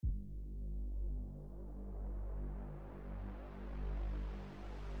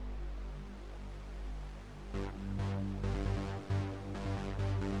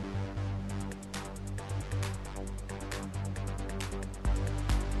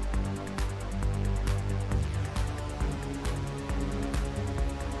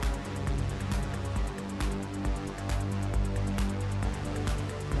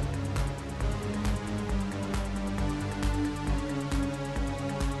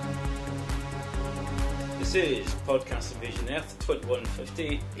This is Podcast Invasion Earth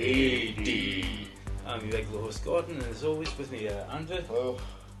 2150 AD. I'm your regular host Gordon, and as always with me Andrew. Hello.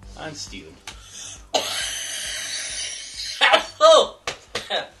 And Stephen.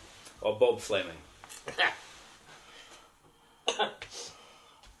 Or Bob Fleming.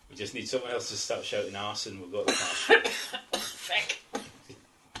 We just need someone else to start shouting arse and we've got the pass.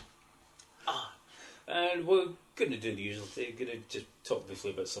 And we're going to do the usual thing. We're going to just talk briefly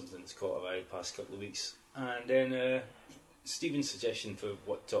about something that's caught our eye the past couple of weeks. And then Stephen's suggestion for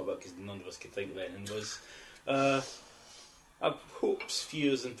what to talk about, because none of us could think of anything, was our hopes,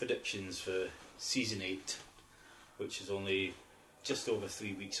 fears and predictions for Season 8, which is only just over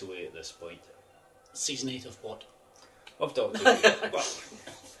 3 weeks away at this point. Season 8 of what? Of Doctor Who.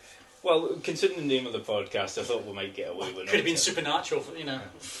 Well, considering the name of the podcast, I thought we might get away with it. Could have been Supernatural, you know.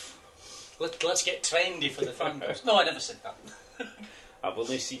 Let's get trendy for the fan clubs. No, I never said that. I've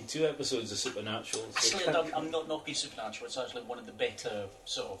only seen 2 episodes of Supernatural. So Actually, I'm not knocking Supernatural. It's actually one of the better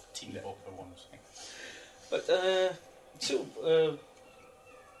sort of TV popular ones. But,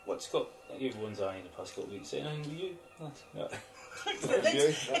 what's got everyone's eye in the past couple of weeks? Anything with you? No.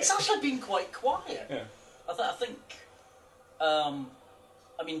 It's actually been quite quiet. Yeah. I think, I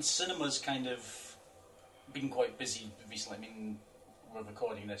mean, cinema's kind of been quite busy recently. I mean, we're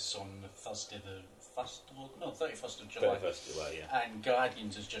recording this on Thursday the 31st of July. 31st of July, yeah. And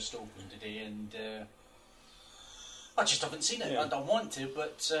Guardians has just opened today, and I just haven't seen it. Yeah. I want to,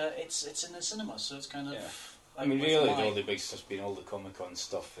 but it's in the cinema, so it's kind of... Yeah. like I mean, with really, my- all the big stuff's been all the Comic-Con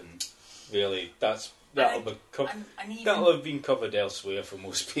stuff, and really, that'll have been covered elsewhere for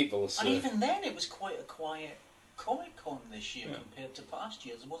most people. So. And even then, it was quite a quiet Comic-Con this year Yeah. compared to past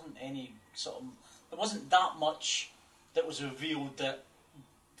years. There wasn't any there wasn't that much that was revealed that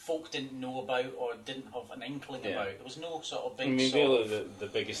folk didn't know about or didn't have an inkling Yeah. about. There was no sort of big. I mean, sort really, of, the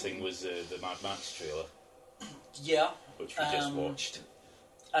biggest thing was the Mad Max trailer, yeah, which we just watched.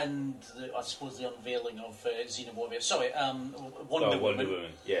 and I suppose the unveiling of Xena Warrior. Sorry, Wonder Wonder Woman.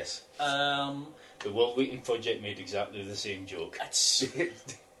 Woman, yes. Um, The World Waiting Project made exactly the same joke. it's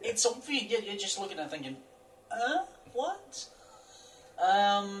obvious. You're just looking at it thinking, what?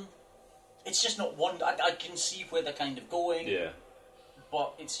 It's just not Wonder. I can see where they're kind of going. Yeah.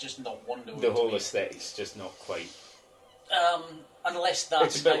 But it's just not Wonder Woman. The whole to me. aesthetic's just not quite. Unless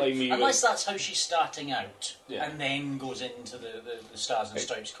that's It's a bit like me unless that's how she's starting out, Yeah. and then goes into the Stars and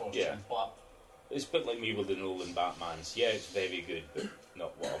Stripes costume. Yeah. But It's a bit like me with the Nolan Batmans. Yeah, it's very good, but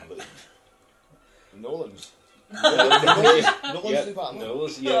not what I'm looking Nolan's. Nolan's Nolan's the Batman.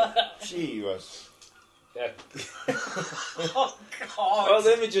 Nolan's, yeah. Gee, was. Yeah. oh god! Oh,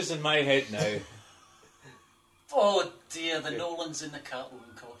 the images in my head now. Oh dear, the Nolans in the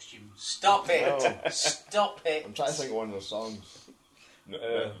Catwoman costume. Stop it! Oh. Stop it! I'm trying to think of one of those songs.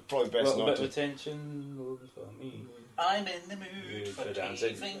 Probably best Little not bit to. of attention over for me. I'm in the mood for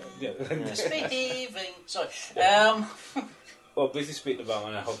dancing. caving, Yeah. misbehaving. Sorry. Well, briefly speaking about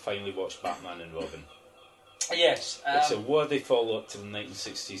Batman, I have finally watched Batman and Robin. Yes. It's a worthy follow-up to the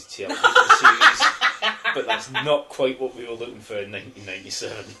 1960s television series, but that's not quite what we were looking for in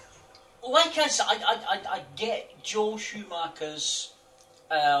 1997. Like I said, I get Joel Schumacher's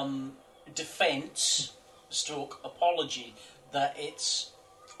defence, stroke apology, that it's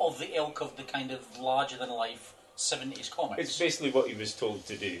of the ilk of the kind of larger-than-life 70s comics. It's basically what he was told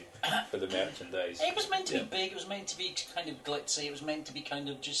to do for the merchandise. It was meant to be big, it was meant to be kind of glitzy, it was meant to be kind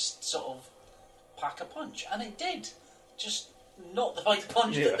of just sort of pack a punch, and it did. Just not the right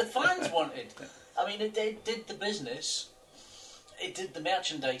punch that the fans wanted. I mean, it did the business. It did the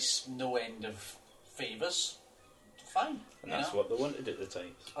merchandise no end of favours. Fine. And that's what they wanted at the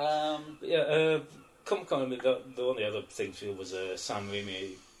time. What? Comic-Con, the only other thing was Sam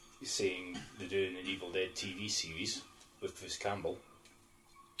Raimi saying they're doing an Evil Dead TV series with Bruce Campbell.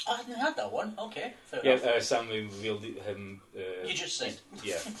 I hadn't had that one. Okay, fair Yeah, enough. Sam Raimi revealed him... You just said.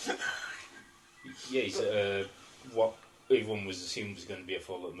 Yeah. Yeah, he's what everyone was assumed was going to be a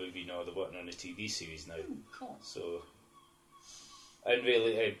follow-up movie. Now they're working on a TV series now. Cool. So, and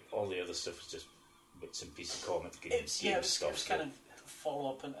really, all the other stuff was just bits and pieces of comic It was stuff. it was kind of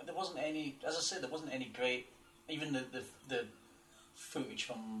follow-up, and there wasn't any, as I said, there wasn't any great, even the footage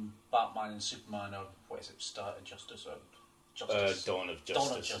from Batman and Superman, or what is it, Start of Justice, or Justice? Dawn of Justice.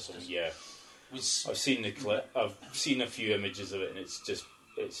 Dawn of or Justice. something, yeah. Was I've seen the clip. I've seen a few images of it, and it's just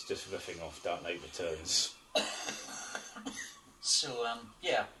riffing off Dark Knight Returns. so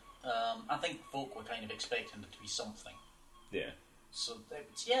I think folk were kind of expecting it to be something. Yeah. So it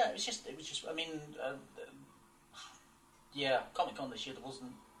was just. I mean, Comic Con this year there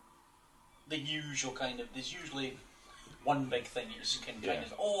wasn't the usual kind of. There's usually one big thing is kind Yeah.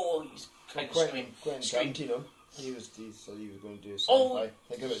 of he's kind of Quentin scream. Tarantino. He said he was going to do sci-fi. Oh.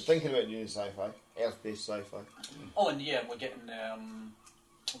 Thinking about doing sci-fi, Earth-based sci-fi. Oh, and yeah, we're getting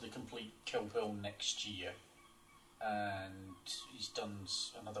the complete Kill Bill next year, and he's done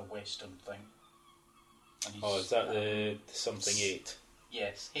another Western thing. And Is that the Something 8?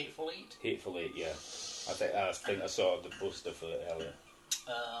 Yes, Hateful Eight. Hateful Eight, yeah. I think I saw the poster for it earlier.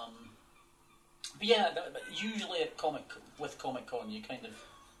 But yeah, but usually at Comic Con, you kind of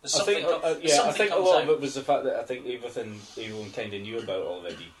there's I something. think, something I think a comes lot out. of it was the fact that I think everyone kind of knew about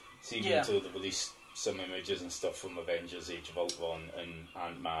already. See, even Yeah. until they released some images and stuff from Avengers: Age of Ultron and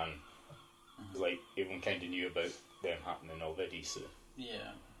Ant-Man, like everyone kind of knew about them happening already. So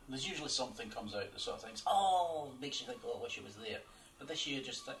Yeah, there's usually something comes out that sort of thinks, oh, makes you think, oh, I wish it was there. But this year,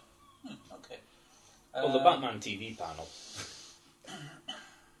 just think, okay. well, the Batman TV panel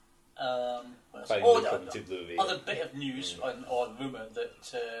What else? finally come to Blu-ray. Other bit of news or rumour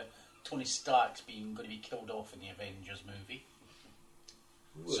that Tony Stark's going to be killed off in the Avengers movie.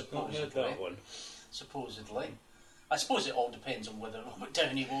 Ooh, I've not heard that one. Supposedly. I suppose it all depends on whether Robert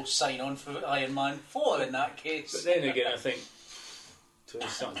Downey will sign on for Iron Man 4 in that case. But then again, I think Tony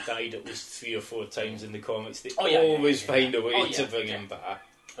Stark died at least 3 or 4 times in the comics. They Oh, yeah, always yeah. find a way Oh, yeah, to bring yeah. him back.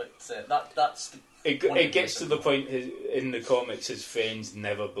 But that's the... It gets to the point in the comics his friends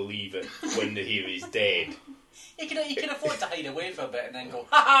never believe it when they hear he's dead. He can afford to hide away for a bit and then go,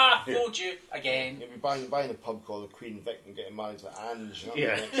 ha ha, fooled you again. You'll be buying a pub called the Queen Vic and getting married to Ange.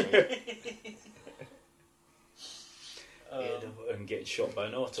 Yeah. Next week. And getting shot by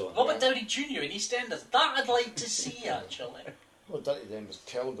an auto. Robert Downey Jr. in EastEnders. That I'd like to see, actually. Well, Dirty Dan was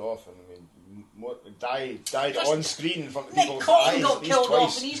killed off and died Just- on screen in front of Nick people's Cotton eyes. got at least killed twice.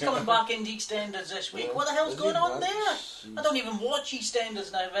 off and he's coming back into EastEnders this week. Yeah. What the hell's Is going he? on there? That's- I don't even watch EastEnders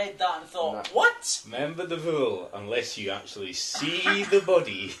and I read that and thought, Nah. what? Remember the rule, unless you actually see the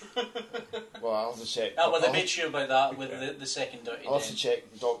body. Well, I'll have to check. Well, they I'll- made sure about that with the second Dirty I'll have to Den.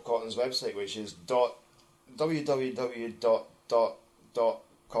 check Doc Cotton's website, which is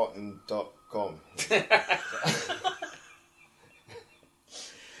www.cotton.com.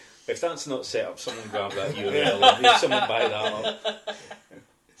 If that's not set up, someone grab that URL and leave someone buy that up.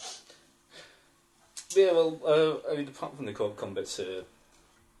 Yeah, well, I mean, apart from the Comic-Con bits,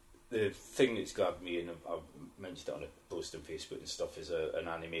 the thing that's grabbed me, and I've mentioned it on a post on Facebook and stuff, is an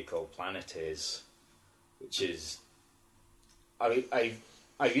anime called Planetes, which is... I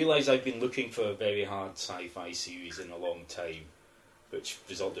realise I've been looking for a very hard sci-fi series in a long time, which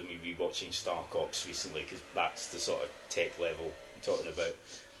resulted in me rewatching Star Cops recently, because that's the sort of tech level I'm talking about.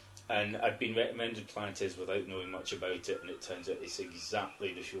 And I'd been recommended Planetes without knowing much about it, and it turns out it's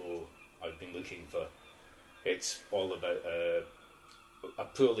exactly the show I've been looking for. It's all about a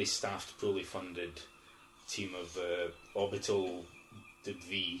poorly staffed, poorly funded team of orbital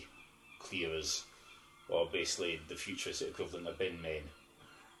debris clearers, or basically the futurist equivalent of bin men.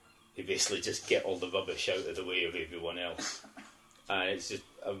 They basically just get all the rubbish out of the way of everyone else. And it's just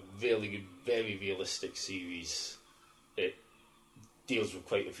a really, very realistic series. It deals with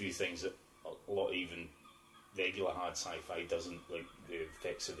quite a few things that a lot even regular hard sci-fi doesn't, like the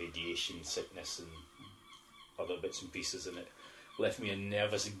effects of radiation sickness and other bits and pieces, and it left me a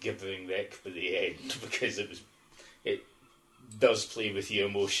nervous gibbering wreck by the end because it does play with your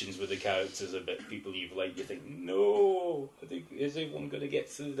emotions with the characters a bit. People you like, you think, no, is everyone going to get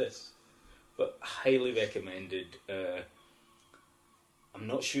through this? But highly recommended. I'm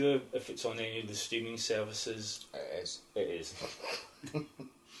not sure if it's on any of the streaming services. It is. It is.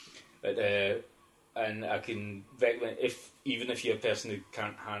 But and I can recommend, even if you're a person who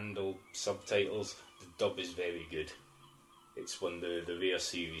can't handle subtitles, the dub is very good. It's one of the rare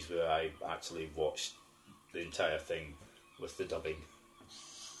series where I actually watched the entire thing with the dubbing.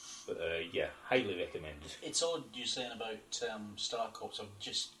 But yeah, highly recommended. It's odd you saying about Star Cops. I've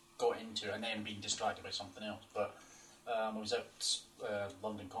just got into it and then been distracted by something else. But I was at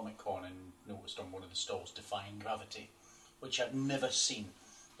London Comic Con and noticed on one of the stalls Defying Gravity, which I'd never seen.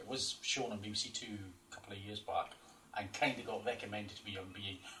 It was shown on BBC Two a couple of years back and kind of got recommended to me on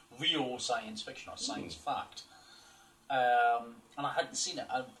being real science fiction or science fact. And I hadn't seen it.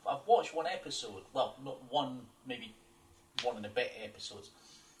 I've watched one episode. Well, not one, maybe one and a bit episodes.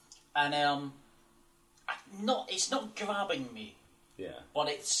 And it's not grabbing me, Yeah. but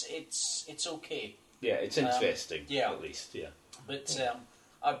it's okay. Yeah, it's interesting, yeah. at least, yeah. But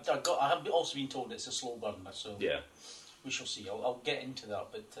I have also been told it's a slow burner, so Yeah. we shall see. I'll get into that,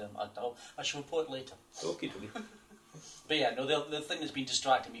 but I shall report later. Okay. But yeah, no, the thing that's been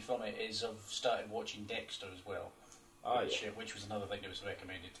distracting me from it is I've started watching Dexter as well, Yeah. which was another thing that was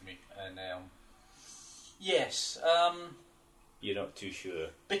recommended to me, and Yes. You're not too sure.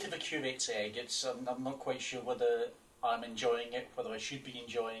 Bit of a curate's egg. It's I'm not quite sure whether I'm enjoying it, whether I should be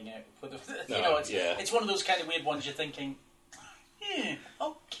enjoying it. Whether it's one of those kind of weird ones. You're thinking,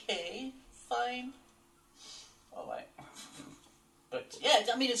 okay, fine, all right. But yeah,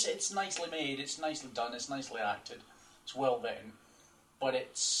 I mean, it's nicely made. It's nicely done. It's nicely acted. It's well written, but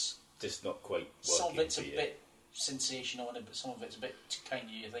it's just not quite working. Some of it's a bit sensational, and some of it's a bit kind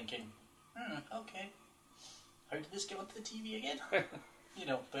of you're thinking, okay. How did this get onto the TV again?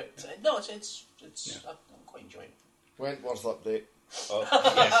 But no, it's I'm quite enjoying it. Wentworth update. Oh,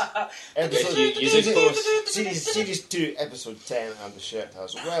 yes. Series 2, episode 10, and the shit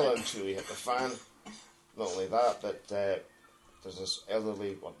has well and truly hit the fan. Not only that, but there's this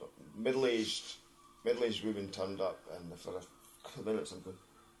elderly, middle-aged woman turned up, and for a couple of minutes I'm going,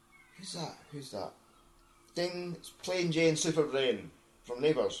 Who's that? Ding! It's Plain Jane Superbrain from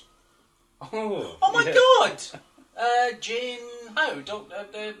Neighbours. Oh my God! Jane Howe,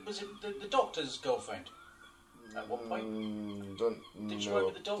 was it the doctor's girlfriend? At what point? Did she work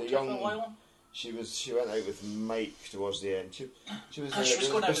with the doctor for a while? She went out with Mike towards the end. She was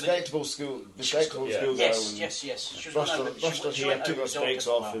going a respectable school school girl. Yes. She was brushed her hair, took her specs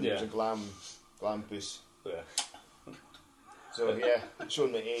off, and was a glam puss. Yeah. So yeah,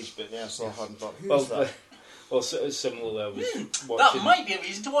 showing my age, but yeah, I saw her and thought, who's that? Well, similar. I was watching. That might be a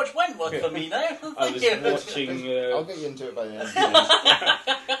reason to watch Wentworth for me now. I was watching. I'll get you into it by the end.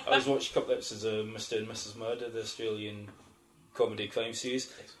 I was watching a couple of episodes of Mr. and Mrs. Murder, the Australian comedy crime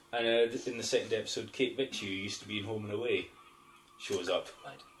series, and in the second episode, Kate Mitchell, who used to be in Home and Away, shows up.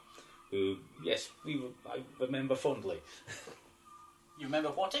 Right. Who, yes, I remember fondly. You remember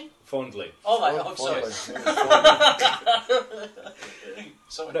whatting? Fondly. Oh, right. Sorry.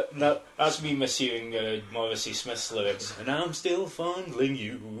 Sorry. No, that's me mishearing Morrissey Smith's lyrics. And I'm still fondling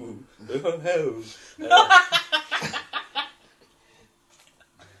you.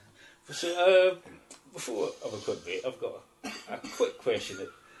 So, before I have a quick break, I've got a quick question.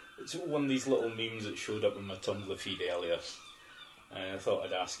 It's one of these little memes that showed up on my Tumblr feed earlier. And I thought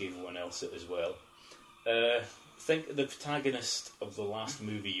I'd ask everyone else it as well. Think of the protagonist of the last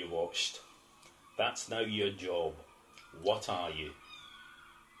movie you watched. That's now your job. What are you?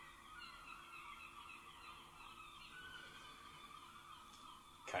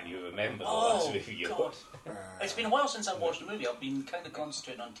 Can you remember the last movie you watched? It's been a while since I've watched a movie. I've been kind of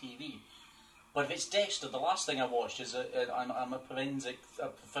concentrating on TV. But if it's Dexter, the last thing I watched is I'm a forensic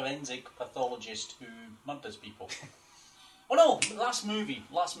pathologist who murders people. Oh no, last movie.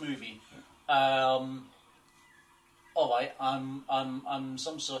 All right, I'm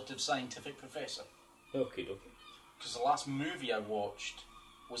some sort of scientific professor. Okay. Because the last movie I watched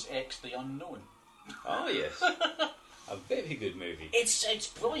was X the Unknown. Oh yes, a very good movie. It's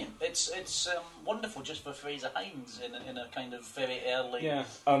brilliant. It's wonderful just for Fraser Hines in a kind of very early. Yeah,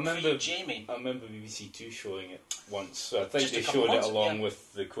 I remember Jamie. I remember BBC Two showing it once. So I think Just they a couple showed it months, along yeah.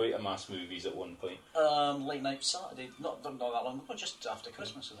 with the Quatermass movies at one point. Late night Saturday, not that long ago, just after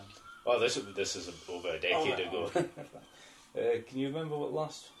Christmas, I think. Oh, this is over a decade ago. Can you remember what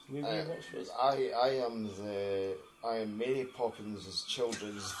last movie you watched was? I am Mary Poppins'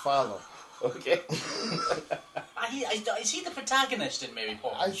 children's father. Okay. Is he the protagonist in Mary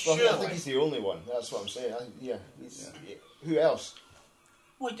Poppins? I think he's the only one. That's what I'm saying. Who else?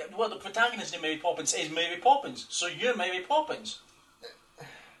 Well, the protagonist in Mary Poppins is Mary Poppins, so you're Mary Poppins.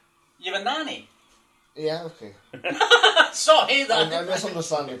 You're a nanny. Yeah, okay. Sorry, I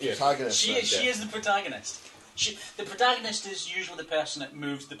misunderstand the protagonist. She is the protagonist. The protagonist is usually the person that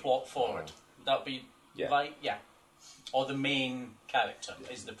moves the plot forward. That would be right, yeah. Or the main character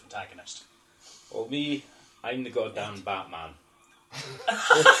is the protagonist. Well, me, I'm the goddamn Batman.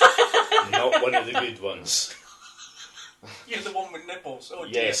 Not one of the good ones. You're the one with nipples. Oh,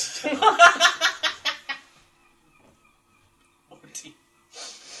 yes. Dear. Oh, dear.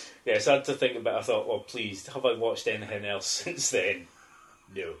 Yes, I had to think about it. I thought, well, please, have I watched anything else since then?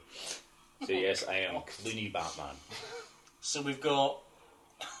 No. So yes, I am Clooney Batman. So we've got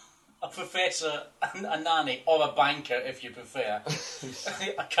a professor, a nanny, or a banker, if you prefer.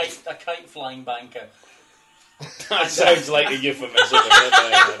 a kite flying banker. That sounds like a euphemism.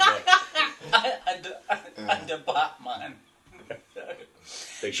 And a Batman.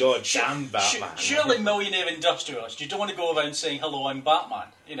 The goddamn Batman. Surely millionaire industrialist. You don't want to go around saying, hello, I'm Batman.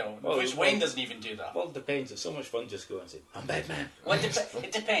 Bruce Wayne doesn't even do that. Well, it depends. It's so much fun just going and saying, I'm Batman. Well,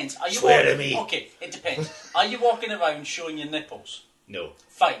 it depends. Are you Swear to me. Okay, it depends. Are you walking around showing your nipples? No.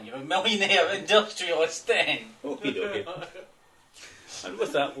 Fine, you're a millionaire industrialist then. Okay. And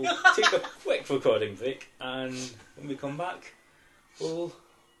with that, we'll take a quick recording break, and when we come back, we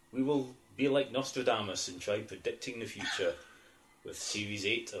will Be like Nostradamus and try predicting the future with Series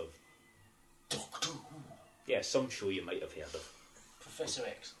 8 of Doctor Who. Yeah, some show you might have heard of. Professor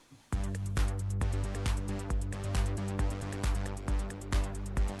X.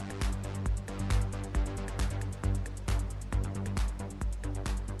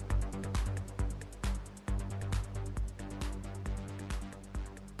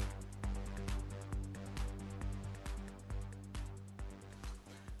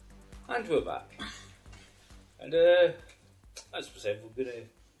 And we're back. And as we said, we're going to,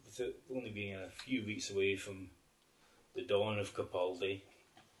 with it only being a few weeks away from the dawn of Capaldi,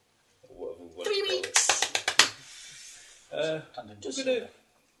 or whatever we want 3 to call weeks! it. We're going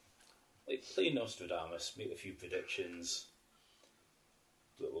to play Nostradamus, make a few predictions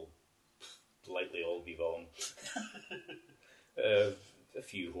that will likely all be wrong. A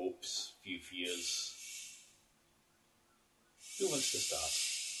few hopes, a few fears. Who wants to start?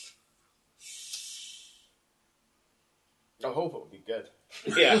 I hope it'll be good.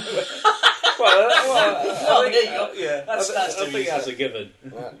 Yeah. well, there you go. Yeah, That's I too think easy. that's a given.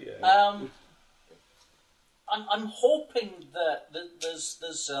 Yeah. I'm hoping that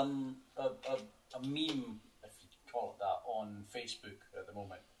there's a meme, if you call it that, on Facebook at the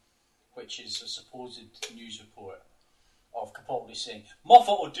moment, which is a supposed news report of Capaldi saying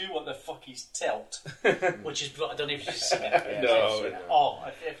Moffat will do what the fuck he's told, which is I don't know if you've seen it. No.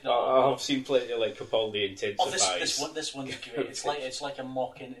 If not, I've seen plenty of like Capaldi intensifies. this one's great. It's like a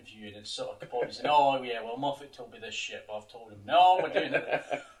mock interview, and it's sort of Capaldi saying, "Oh yeah, well Moffat told me this shit, but I've told him no, we're doing it."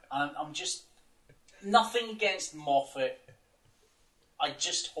 And I'm just nothing against Moffat. I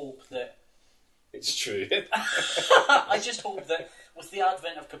just hope that It's true. I just hope that with the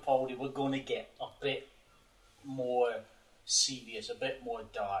advent of Capaldi, we're going to get a bit more serious, a bit more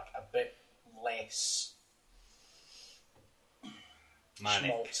dark, a bit less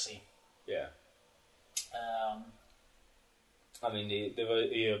Manic. schmaltzy. Yeah. I mean,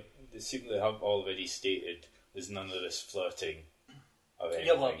 they seem to have already stated there's none of this flirting. Of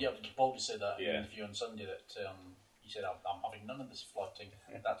Yeah, well, anything. Capaldi said that in Yeah. an interview on Sunday that he said, I'm having none of this flirting.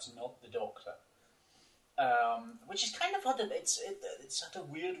 That's not the Doctor. Which is kind of had it's had a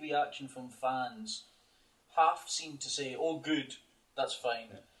weird reaction from fans. Half seem to say, "Oh, good, that's fine.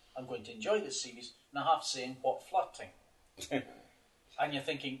 I'm going to enjoy this series," and half saying, "What flirting?" And you're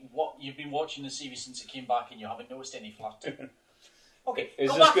thinking, "What? You've been watching the series since it came back, and you haven't noticed any flirting?" Okay,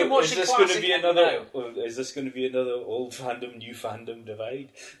 go back and watch the classic. Is this going to be another old fandom, new fandom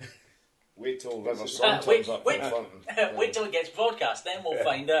divide? Wait till River Song turns up in front. Wait till it gets broadcast, then we'll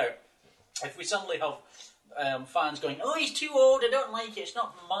find out. If we suddenly have fans going, "Oh, he's too old, I don't like it, it's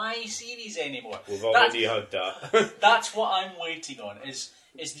not my series anymore." We've already had that. That's what I'm waiting on, is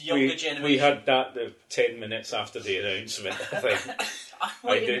the younger generation. We had that 10 minutes after the announcement, I think.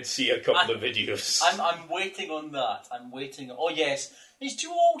 I did see a couple of videos. I'm waiting on that. I'm waiting. Oh, yes, he's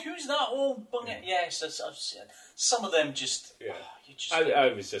too old, who's that old bungit? Yes, I've seen some of them just... Yeah. You just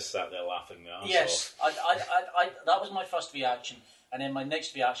I was just sat there laughing my ass yes, off. that was my first reaction, and then my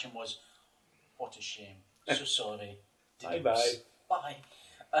next reaction was, what a shame. So sorry. Bye-bye. Bye.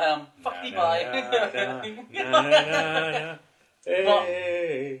 Fuck me, bye.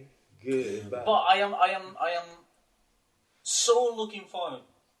 Hey, goodbye. But I am so looking forward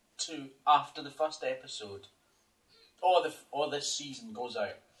to, after the first episode, or this season goes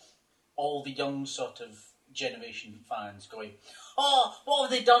out, all the young sort of generation fans going, "Oh, what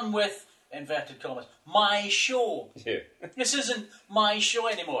have they done with," inverted commas, "my show?" Yeah. This isn't my show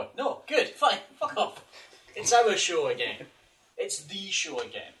anymore. No, good, fine, fuck off. It's our show again. It's the show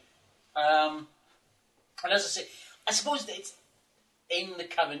again. And as I say, I suppose that it's in the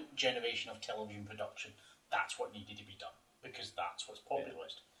current generation of television production, that's what needed to be done, because that's what's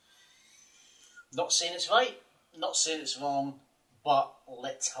popularised. Not saying it's right, not saying it's wrong, but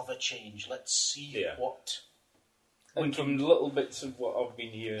let's have a change. Let's see what... And from little bits of what I've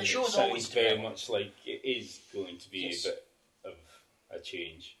been hearing, The it show's sounds always very developed. much like it is going to be Yes. a bit of a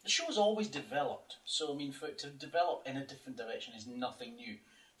change. The show's always developed, so I mean, for it to develop in a different direction is nothing new.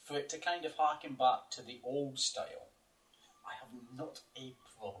 For it to kind of harken back to the old style, I have not a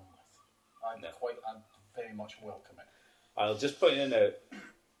problem with. I very much welcome it. I'll just point out,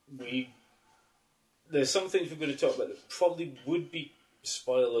 there's some things we're going to talk about that probably would be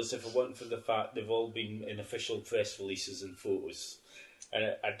spoilers if it weren't for the fact they've all been in official press releases and photos.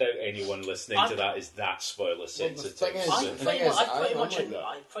 And I doubt anyone listening to that is that spoiler sensitive. thing is- I the thing is, pretty I'm much, like that.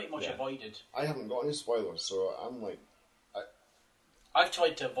 I pretty much Yeah. avoided. I haven't got any spoilers, so I'm like, I've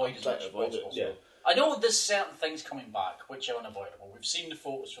tried to avoid as tried much to as avoid it, possible. yeah. I know there's certain things coming back which are unavoidable. We've seen the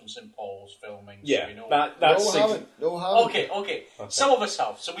photos from St Paul's filming. Yeah, so we know. that's No, haven't. Okay. Some of us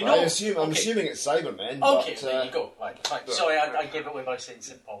have. So we know. I'm assuming it's Cybermen. Okay, but, there you go. Right, fine. Sorry, I gave it away by saying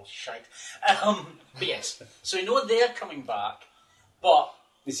St Paul's. Shite. But yes, so we know they're coming back, but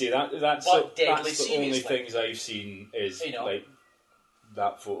You see, that's But the deadly only seriously. things I've seen is You know. like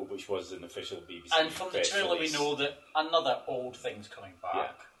that photo, which was an official BBC. and from the press trailer release. we know that another old thing's coming back.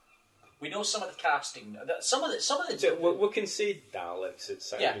 Yeah. We know some of the casting. Some of the. So we can say Daleks. It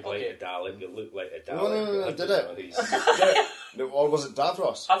sounded Yeah, okay. like a Dalek. It looked like a No, Dalek. no, had did one it? of these. No, or was it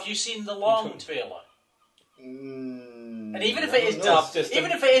Davros? Have you seen the long trailer? Mm, And even if I it is don't know. Davos, just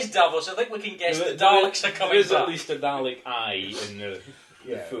even a- if it is Davos, I think we can guess the There- Daleks are coming There is back. at least a Dalek eye in the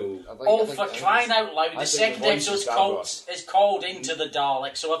Yeah, full. I think- Oh, I think- for I think crying it's- out loud! I The think second voice episode is Davros. is called Into the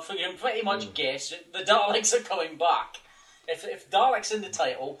Daleks, so I can pretty much guess the Daleks are coming back. If Daleks in the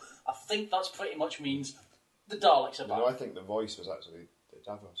title, I think that's pretty much means the Daleks are back. No, I think the voice was actually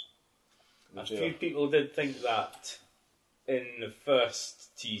Davros. A few people did think that in the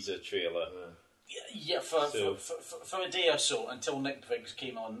first teaser trailer. Yeah, for So- a day or so until Nick Briggs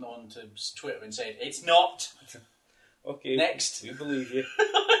came on to Twitter and said it's not. Okay, Next. we believe you.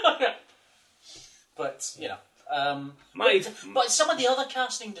 But you know, but some of the other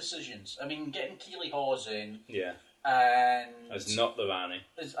casting decisions. I mean, getting Keely Hawes in Yeah, and as not the Rani.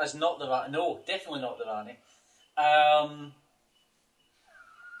 as not the Rani. No, definitely not the Rani.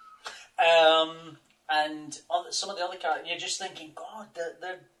 And some of the other characters, you're just thinking, God,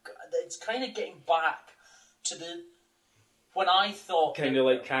 it's kind of getting back to the when I thought Kind of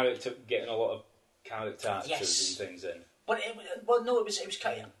like character, getting a lot of character actors Yes. and things in. But it was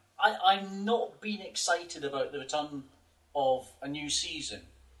kind of. I'm not being excited about the return of a new season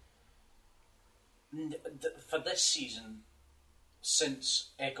for this season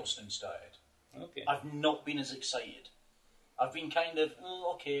since Eccleston started. Okay. I've not been as excited. I've been kind of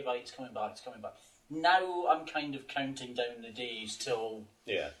okay, right, it's coming back. Now I'm kind of counting down the days till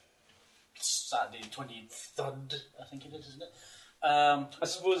Yeah. Saturday 23rd, I think it is, isn't it? I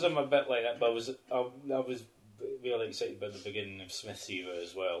suppose I'm a bit like that, but I was really excited by the beginning of Smith's era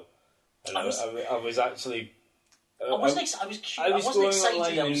as well. And I was actually. I wasn't excited. I wasn't going excited.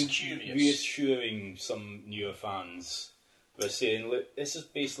 online I was and curious. reassuring some newer fans by saying, "Look, this is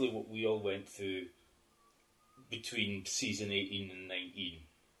basically what we all went through between season 18 and 19.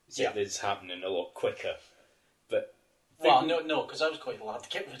 Except Yeah. it's happening a lot quicker." But Well, no, because I was quite glad to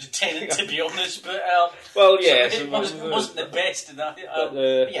get rid of Tennant, to be honest. But well, yeah, so it wasn't the best in that.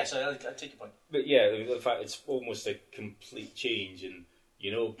 But yes, I take your point. But yeah, the fact it's almost a complete change, and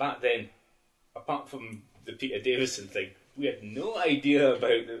you know, back then, apart from the Peter Davison thing, we had no idea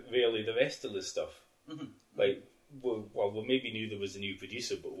about really the rest of the stuff. Mm-hmm. Like, we maybe knew there was a new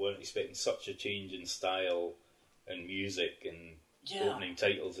producer, but we weren't expecting such a change in style and music and opening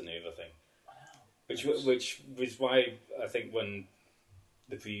titles and everything. Which was why I think when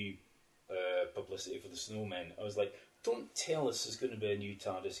the publicity for the Snowmen, I was like, don't tell us there's going to be a new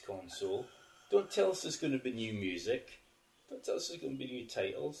TARDIS console. Don't tell us there's going to be new music. Don't tell us there's going to be new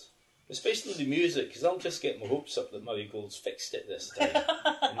titles. Especially the music, because I'll just get my hopes up that Murray Gold's fixed it this time.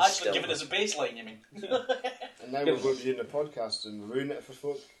 Actually, giving us a baseline, you mean? And now we're going to be doing a podcast and ruin it for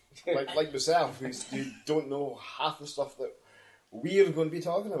folk like myself, who don't know half the stuff that we are going to be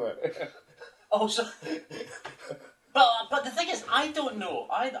talking about. Oh, so. But the thing is, I don't know.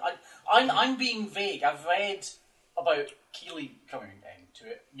 I'm being vague. I've read about Keely coming into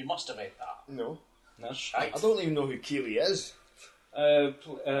it. You must have read that. No. Shite. I don't even know who Keely is. Life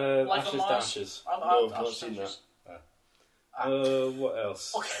Ashes on Mars. Dashes. No, I've not seen that. What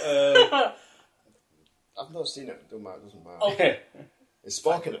else? I've not seen it. Doesn't matter. Okay. Is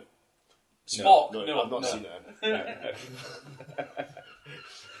Spock in it? Spock. No, No, I've not seen it.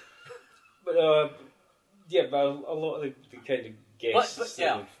 But yeah, but a lot of the kind of guests But, that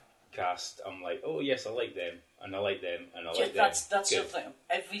yeah. they've cast, I'm like, oh yes, I like them, and I like them, and I Yeah, like them. that's the Good. thing.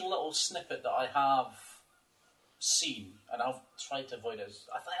 Every little snippet that I have seen, and I've tried to avoid it.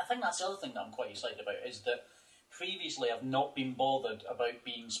 I think that's the other thing that I'm quite excited about is that previously I've not been bothered about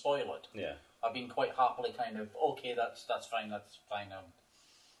being spoiled. Yeah. I've been quite happily kind of okay, that's fine.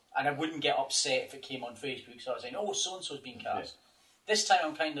 And I wouldn't get upset if it came on Facebook. So I was saying, oh, so and so's been cast. Yeah. This time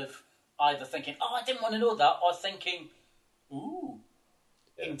I'm kind of either thinking, oh, I didn't want to know that, or thinking, ooh,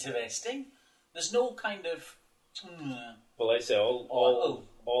 interesting. There's no kind of. Well, like I say,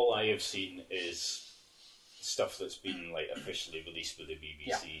 all I have seen is stuff that's been like officially released with the BBC.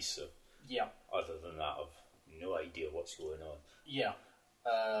 Yeah. So Yeah. other than that, I've no idea what's going on. Yeah.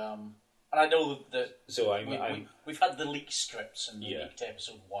 And I know that So we've had the leaked scripts and the leaked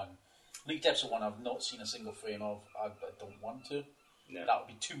episode 1. Leaked episode 1, I've not seen a single frame of. I don't want to. No. That would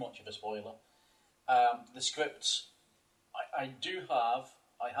be too much of a spoiler. The scripts, I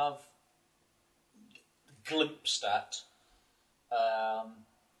have glimpsed at,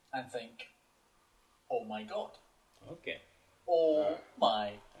 and think, oh my god. Okay. Oh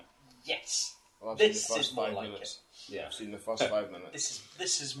my, yes. Well, I've This seen the first is more 5 like minutes. Yeah. I've seen the first 5 minutes.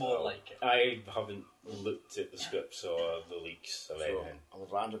 This is more like it. I haven't looked at the scripts or the leaks or So anything. I'm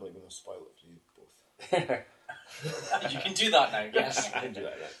randomly going to spoil it for you both. You can do that now, yes. I can do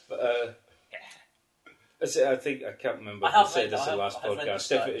that now. But I think I can't remember I if I have said read this in the I last have read the podcast. If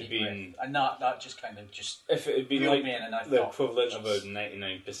start it had been, and that just kind of if it had been reeled like me in, and I the thought, equivalent of a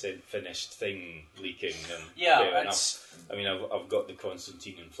 99% finished thing leaking, then yeah, fair it's enough. I mean, I've got the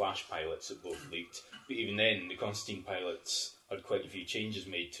Constantine and Flash pilots that both leaked, but even then, the Constantine pilots had quite a few changes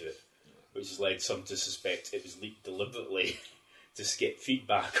made to it, which has led some to suspect it was leaked deliberately to get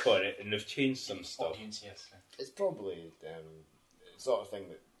feedback on it, and they've changed some stuff. audience, yes. It's probably the sort of thing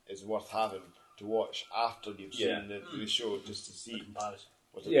that is worth having to watch after you've Yeah. seen the show, just to see Comparison.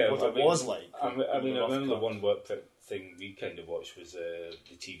 what it, Yeah, what I it mean- was like. I on mean, the I rough remember the cut. one work thing we kind of watched was the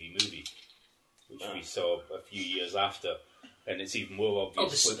TV movie, which we saw a few years after, and it's even more Oh,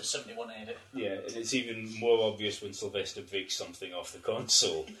 obvious. the 71 edit. Yeah, and it's even more obvious when Sylvester breaks something off the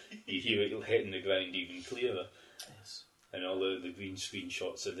console. You hear it hitting the ground even clearer, Yes. and all the green screen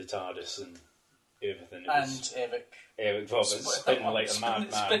shots of the TARDIS and everything. It And was Eric Roberts spinning like a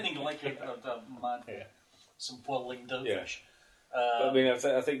madman. Spinning like a mad. Yeah. Some whirling Yeah. dovefish. But, I mean,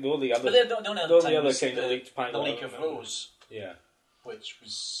 I think the only other, But the only the other only time other was kind of the, leaked pilot the I leak of remember. Rose, yeah, which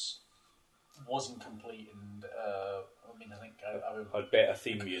wasn't complete, and I mean, I think I would. had better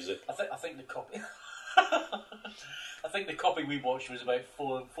theme music. I think the copy. I think the copy we watched was about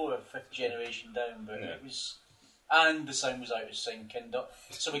four or fifth generation down, but Yeah. it was, and the sound was out of sync, and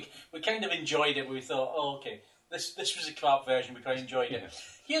so we kind of enjoyed it. We thought, oh, okay, this was a crap version. We quite enjoyed it.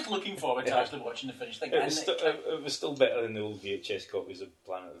 Here's looking forward to Yeah. actually watching the finished thing. It And was, it was still better than the old VHS copies of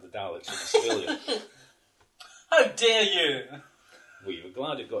Planet of the Daleks in Australia. how dare you? We were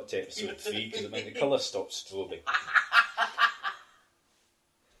glad it got to episode 3 because it meant the colour stopped strobing.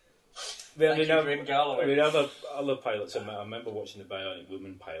 Thank you, Graham Galloway. I mean, other pilots. I remember watching the Bionic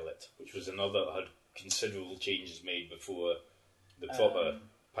Woman pilot, which was another that had considerable changes made before the proper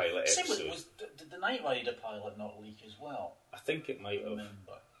pilot Same episode. was did the Knight Rider pilot not leak as well? I think it might have.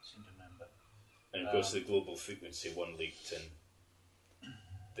 Seem to remember. And of course, the global frequency one leaked, and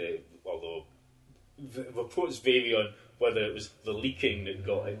although reports vary on whether it was the leaking that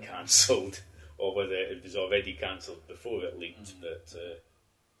got it cancelled or whether it was already cancelled before it leaked. But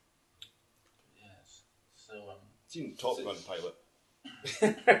Yes. So Seen Top Gun pilot.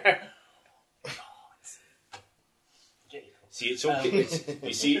 get you. see, it's okay.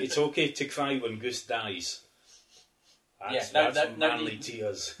 You see, it's okay to cry when Goose dies. That's, Yeah, that's no, manly you-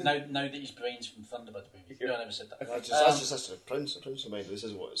 tears. Now that he's brains from Thunderbird movie. No, I never said that. That's just a prince of mine. This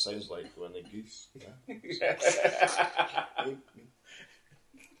is what it sounds like when they goose.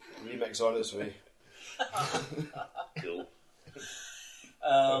 Remix on its way. Cool.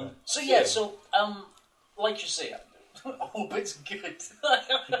 So yeah, so like you say, I hope it's good.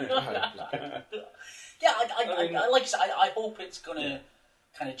 Yeah, I like I say, I hope it's gonna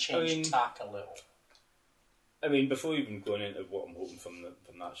kind of change I mean- tack a little. I mean, before even going into what I'm hoping from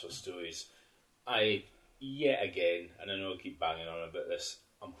Natural Stories, I, yet again, and I know I keep banging on about this,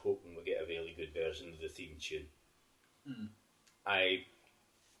 I'm hoping we get a really good version of the theme tune. I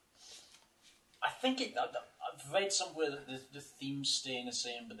think I've read somewhere that the theme's staying the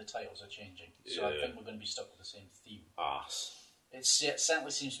same, but the titles are changing. So I Yeah. think we're going to be stuck with the same theme. arse. It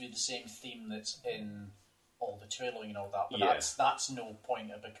certainly seems to be the same theme that's in all the trailing and all that, but Yeah. that's no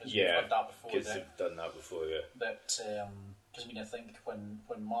pointer because we've Yeah, had that before. because That they've done that before, yeah. because I mean I think when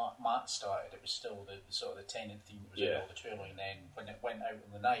Matt started, it was still the sort of the Tenant theme that was in Yeah. all the trailing, and then when it went out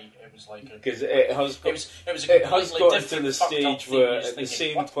in the night, it was like Because it has got, it was a it has completely gotten to different the fucked up stage theme. where You're just at the thinking,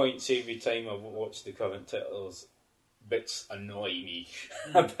 same what? points every time I watch the current titles, bits annoy me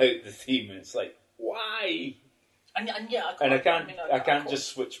about the theme, and it's like, why? And yeah, And I can't, mean, I can't quite- just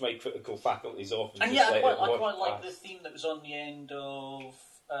switch my critical faculties off and And just yeah, let I it quite wash like the past. theme that was on the end of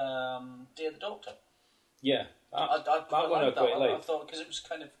Day of the Doctor. Yeah, I that one I liked quite I like. thought because it was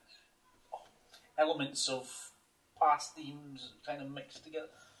kind of elements of past themes kind of mixed together.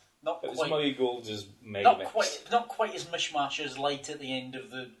 Not It was quite, Murray Gold's mega mix. not quite as mishmash as light at the end of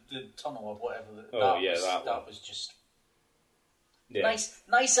the tunnel or whatever. Oh, yeah, that that one. was just Yeah.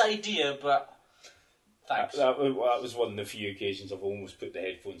 nice idea, but thanks. That was one of the few occasions I've almost put the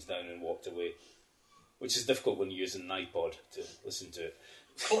headphones down and walked away. which is difficult when you're using an iPod to listen to it.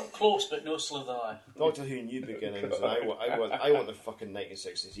 Close, but no slither eye. Doctor Who New Beginnings, and I want the fucking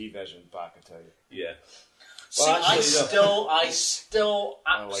 1960s version back, I tell you. Yeah. See, Well, actually, I still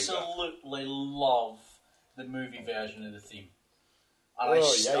I like that. absolutely love the movie version of the theme. And Oh,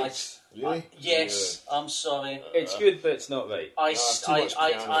 yikes. Really? yes, I'm sorry. It's good, but it's not right. it's too much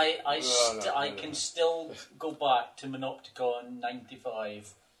piano. I can still go back to Monopticon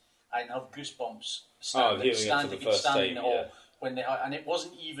 '95 and have goosebumps hearing it for the first standing time, in the hall yeah. when and it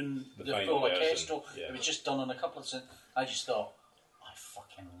wasn't even The the final full version, orchestral. yeah. It was just done on a couple of. I just thought, I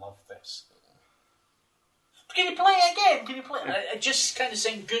fucking love this. Can you play it again? Can you play it? I just kind of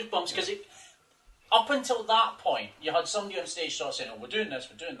saying goosebumps because up until that point, you had somebody on stage sort of saying, "Oh, we're doing this,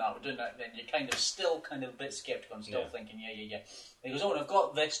 we're doing that, we're doing that." Then you're still a bit sceptical and still thinking, "Yeah." And he goes, "Oh, and I've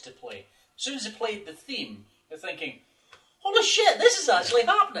got this to play." As soon as he played the theme, you're thinking, "Holy shit, this is actually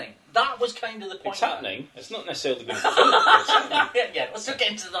happening!" That was kind of the point. It's happening. It's not necessarily going to be good, but it's happening. yeah, let's not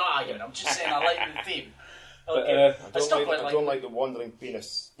get into that argument. I'm just saying I like the theme. But, Okay, I don't like the wandering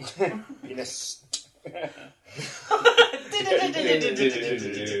penis. Penis.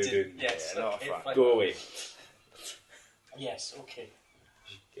 Yes, not a okay, fan. fine. Go away. Yes, okay.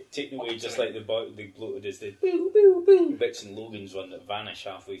 Take away just like the bloated is the boo boo boo Bix and Logan's one that vanish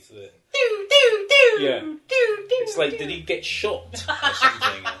halfway through it. Yeah. It's like, did he get shot or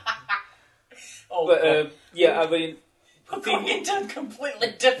something? Oh, But yeah, I mean, we're going into a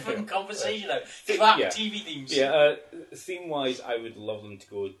completely different conversation now. Crap TV themes. Yeah, theme-wise, I would love them to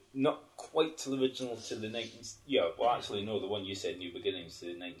go not quite to the original, to the 19... Yeah, well, actually, no, the one you said, New Beginnings, to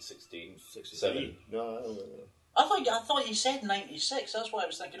 1967. No. I thought you said 96. That's why I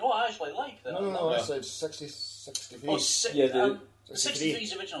was thinking, I actually like that. No, I said 60, 63. Oh, Yeah, the 63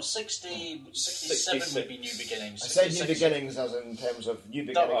 is original. 67 would be New Beginnings. I said New 66 Beginnings as in terms of New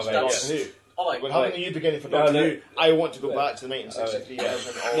Beginnings for that's- Doctor Who. Alright, When having a New Beginning for Doctor Who, I want to go back to the 1963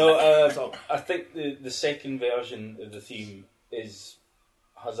 version. No, I think the second version of the theme has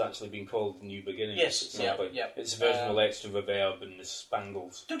actually been called New Beginnings. Yes, It's not like- yeah. It's a version with extra reverb and the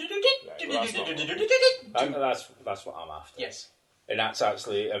spangles. That's That's what I'm after. Yes. And that's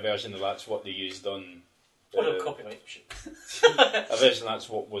actually a version of that's what they used on... What a copyright shit. a version that's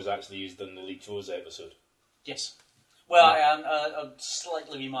what was actually used on the Leaked Rose episode. Yes. Well, a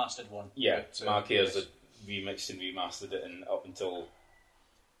slightly remastered one. Yeah, But, Mark Ayres yes. had remixed and remastered it, and up until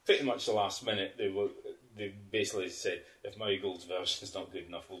pretty much the last minute, they basically said, if Murray Gold's version is not good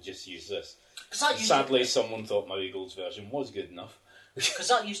enough, we'll just use this. Sadly, someone thought Murray Gold's version was good enough. Because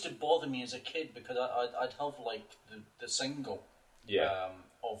that used to bother me as a kid, because I'd have like the single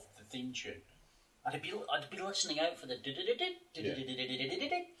of the theme tune. And I'd be listening out for the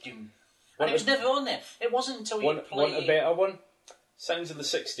and it was never on there. It wasn't until you play... Want a better one? Sounds of the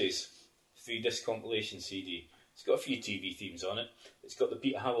 60s. 3-disc compilation CD. It's got a few TV themes on it. It's got the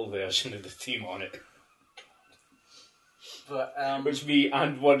Peter Howell version of the theme on it. But, which me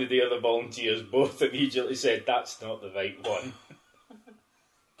and one of the other volunteers both immediately said, that's not the right one.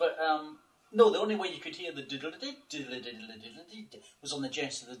 But, no, the only way you could hear the was on the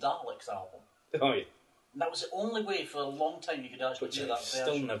Genesis of the Daleks album. Oh, yeah. And that was the only way for a long time you could actually hear that version.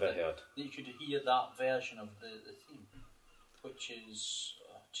 Still never heard. You could hear that version of the theme, which is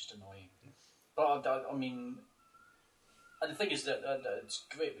just annoying. But I mean, and the thing is that it's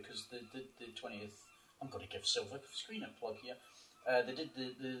great because the 20th. I'm going to give Silver Screen a plug here. They did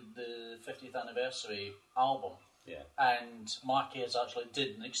the 50th anniversary album. Yeah. And Mark Ayres actually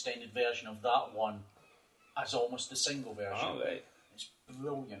did an extended version of that one as almost the single version. Oh, right. It's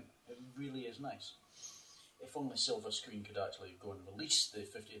brilliant. It really is nice. If only Silver Screen could actually go and release the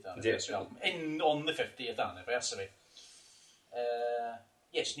 50th anniversary album on the 50th anniversary.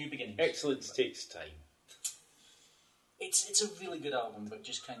 Yes, New Beginnings. Excellence takes time. It's a really good album, but you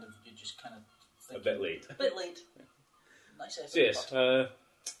just kind of think A bit late. A bit late. Nice effort. So yes,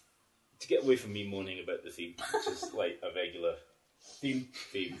 to get away from me moaning about the theme, which is like a regular theme,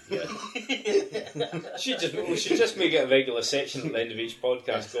 yeah. We should just make it a regular section at the end of each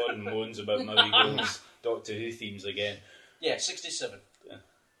podcast. Gordon moans about Murray Gold's Doctor Who themes again. Yeah, 67.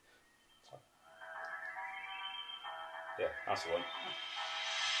 Yeah, that's the one.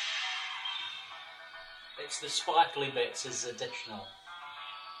 It's the sparkly bits is additional.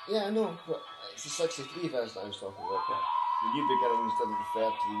 Yeah, I know, but it's the 63 version I was talking about. Yeah. The New Beginnings didn't refer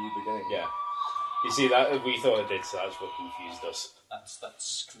to the New Beginning. Yeah. You see, that we thought it did, so that's what confused us. That's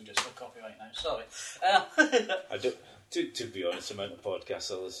screwed us for copyright now. Sorry. I don't. To be honest, the amount of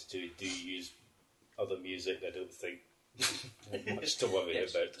podcasts I listen to do use other music. I don't think much to worry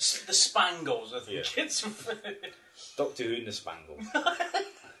about. The Spangles, I think. Yeah. Doctor Who and the Spangles.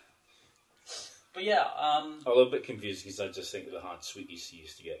 But yeah, I'm a little bit confused because I just think of the hard sweeties he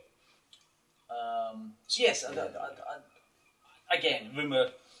used to get. so yes, again,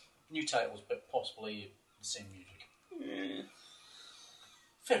 rumour, new titles, but possibly the same music. Yeah.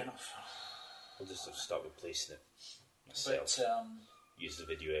 Fair enough. I'll just have to start replacing it myself. But, use the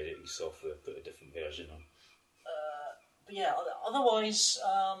video editing software, put a different version on. but yeah, otherwise,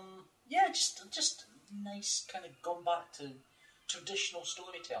 yeah, just nice kind of gone back to traditional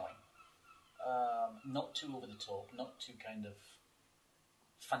storytelling. Not too over the top, not too kind of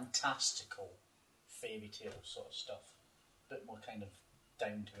fantastical fairy tale sort of stuff. A bit more kind of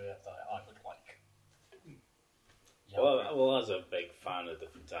down to earth that I would like. Yeah. Well, as a big fan of the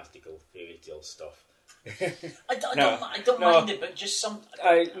fantastical fairy tale stuff. I don't mind it, but just some.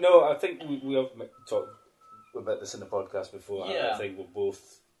 I think we have talked about this in the podcast before. Yeah. I think we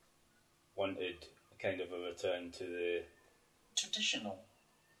both wanted kind of a return to the Traditional.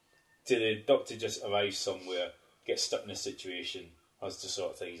 To the Doctor just arrives somewhere, gets stuck in a situation, has to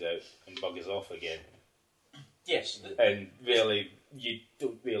sort things out, and buggers off again. Yes. And really, you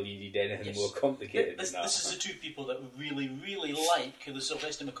don't really need anything more complicated than that. This is the two people that really, really like the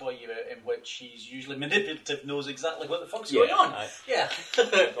Sylvester McCoy era, in which he's usually manipulative, knows exactly what the fuck's going on. Yeah.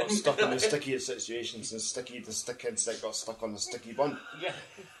 Got stuck in the stickiest situations, and the stick insect got stuck on the sticky bun. Yeah.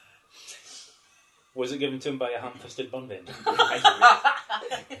 Was it given to him by a ham-fisted bun vendor? But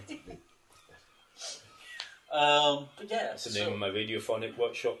yeah. That's the name of my radiophonic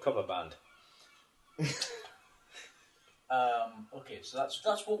workshop cover band. Okay, so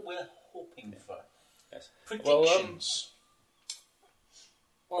that's what we're hoping for. Yes. Predictions.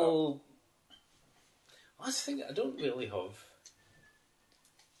 Well, I think I don't really have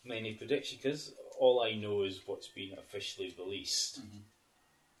many predictions because all I know is what's been officially released. Mm-hmm.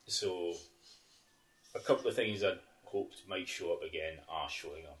 So, a couple of things I hoped might show up again are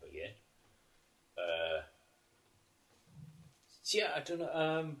showing up again. So yeah, I don't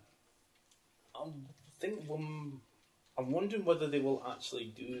know. I'm wondering whether they will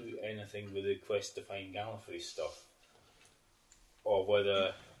actually do anything with the Quest to Find Gallifrey stuff, or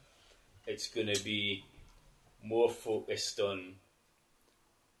whether it's going to be more focused on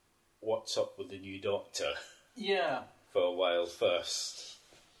what's up with the new Doctor. Yeah. For a while first.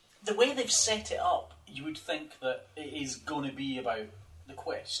 The way they've set it up, you would think that it is going to be about the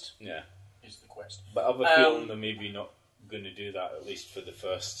quest. Yeah. Is the quest. But I have a feeling they're maybe not going to do that, at least for the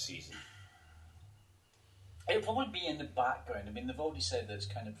first season. It'll probably be in the background. I mean, they've already said that it's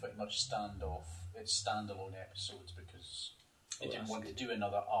kind of pretty much standoff. It's standalone episodes because they didn't want to do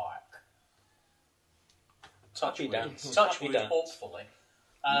another arc. Touch wood, hopefully.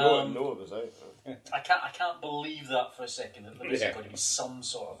 No, it was out. I can't believe that for a second that there isn't going to be some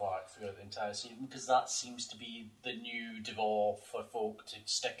sort of arc throughout the entire season, because that seems to be the new devolve for folk to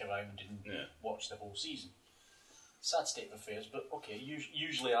stick around and watch the whole season. Sad state of affairs, but okay.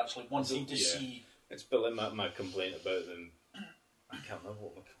 Usually, actually wanting to see. It's a bit like my complaint about them. I can't remember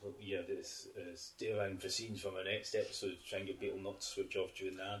what my complaint. Yeah, it's stay around for scenes from the next episode to try and get people not to switch off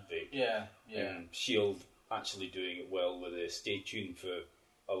during the ad break. Yeah. And Shield actually doing it well with a stay tuned for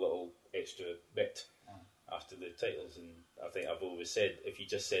a little extra bit after the titles, and I think I've always said if you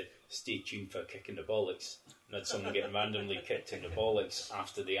just said stay tuned for kicking the bollocks and had someone getting randomly kicked in the bollocks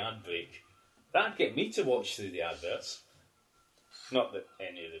after the ad break, that'd get me to watch through the adverts. Not that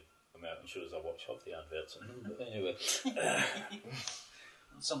any of the American shows I watch have the adverts on them, but anyway.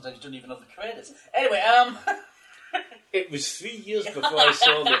 Sometimes you don't even have the credits. Anyway, It was 3 years before I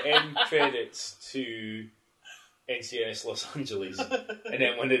saw the end credits to NCIS Los Angeles, and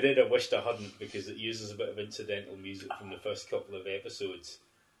then when they did, I wished I hadn't, because it uses a bit of incidental music from the first couple of episodes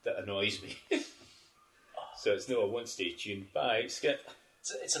that annoys me. So it's no, I won't stay tuned. Bye, skip.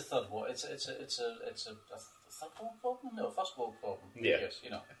 It's a third world. It's a third world problem. No, first world problem. Yeah. Yes, you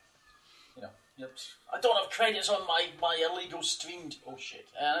know. I don't have credits on my illegal streamed. Oh shit.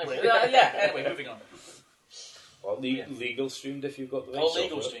 Anyway, Anyway, moving on. Well, legal streamed if you've got the rights. Oh,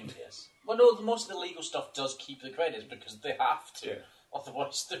 legal streamed, yes. Well, no, most of the legal stuff does keep the credits because they have to. Yeah.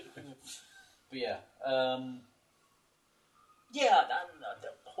 Otherwise, but yeah.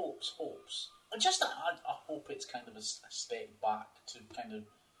 Hopes. I hope it's kind of a step back to kind of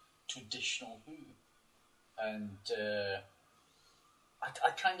traditional Who. And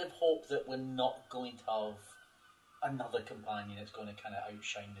I kind of hope that we're not going to have another companion that's going to kind of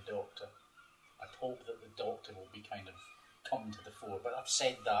outshine the Doctor. I hope that the Doctor will be kind of come to the fore, but I've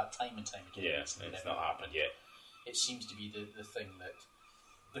said that time and time again. Yeah, it's not happened yet. It seems to be the thing that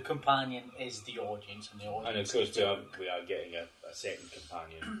the companion is the audience, and the audience. And of course, we are getting a second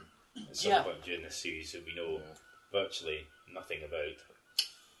companion at some point during this series that we know virtually nothing about.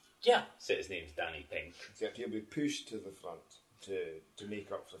 Yeah. So his name's Danny Pink. Except he'll be pushed to the front to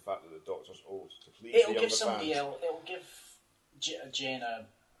make up for the fact that the Doctor's old. To please It'll the give younger somebody fans. else. It'll give Jenna,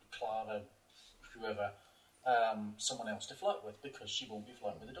 Clara, whoever, someone else to flirt with because she won't be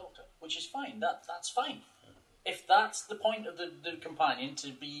flirting with the Doctor, which is fine. That's fine. If that's the point of the companion, to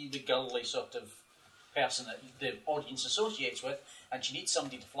be the girly sort of person that the audience associates with, and she needs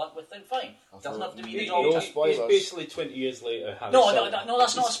somebody to flirt with, then fine. Doesn't have to be the No Doctor. spoilers. It's basically 20 years later. Harry No, Sullivan. no,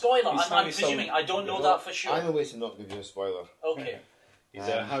 that's not a spoiler. He's I'm Harry presuming. Sullivan. I don't know that for sure. I'm a way to not give you a spoiler. Okay. He's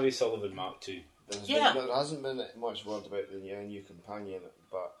a Harry Sullivan Mark II. There hasn't been much word about the new companion,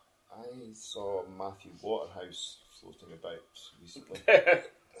 but I saw Matthew Waterhouse floating about recently.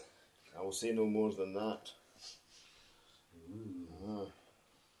 I will say no more than that.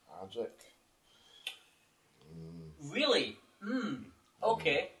 Adric. Really?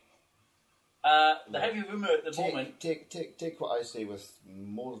 Okay. The heavy rumour at the moment. Take what I say with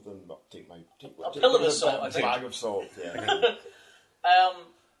more than take A pillar of salt, I a think. bag of salt. Yeah.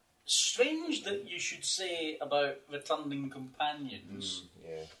 Strange that you should say about returning companions.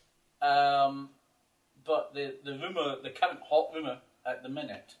 Yeah. But the rumour, the current hot rumour at the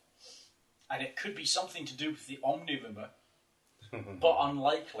minute, and it could be something to do with the Omni rumour, but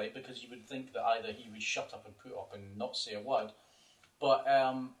unlikely because you would think that either he would shut up and put up and not say a word. But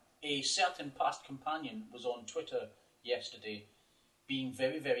a certain past companion was on Twitter yesterday being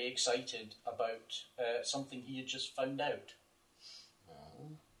very, very excited about something he had just found out.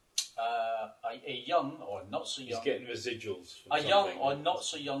 A young, or not so He's young, getting residuals. From a young something. or not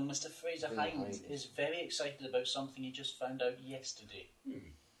so young Mr. Fraser Hines Hines. is very excited about something he just found out yesterday.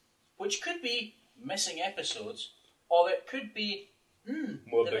 Which could be missing episodes, or it could be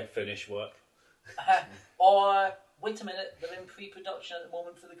More they're- Big Finish work. or wait a minute, they're in pre-production at the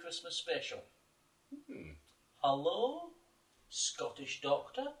moment for the Christmas special. Hello? Scottish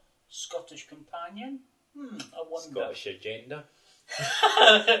Doctor? Scottish Companion? I wonder. Scottish agenda.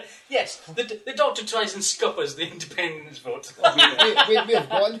 Yes, the Doctor tries and scuppers the independence vote. we have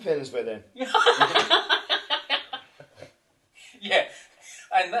got independence by then. Yeah,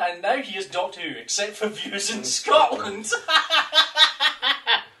 and now he is Doctor Who, except for views in Scotland.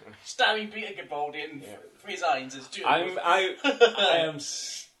 Starring Peter Capaldi and Fraser Hines as two. I am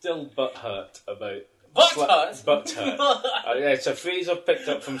still butthurt about Butthurt? Butthurt. It's a phrase I've picked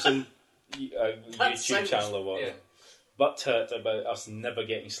up from some YouTube sounds- channel or what. yeah. Butthurt about us never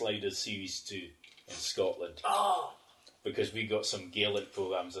getting Sliders Series 2 in Scotland Oh, because we got some Gaelic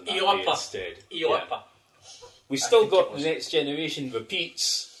programmes on that Eorpa. day instead. Eorpa. Yeah. We still think got it was. the Next Generation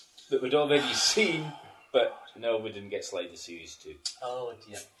repeats that we'd already seen, but no, we didn't get Sliders Series 2. Oh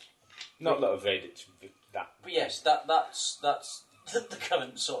dear. Not that I've read it, that. But yes, that's the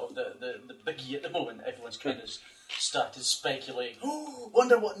current sort of the biggie at the moment. Everyone's kind of started speculating. Oh,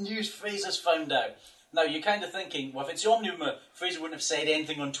 wonder what news Fraser's found out. Now you're kind of thinking, well, if it's the Omni rumour, Fraser wouldn't have said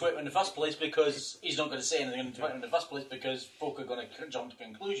anything on Twitter in the first place because he's not going to say anything on Twitter in the first place because folk are going to jump to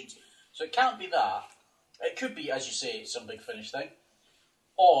conclusions. So it can't be that. It could be, as you say, some Big Finish thing,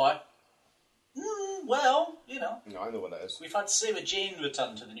 or well, you know, No, I know what it is. we've had Sarah Jane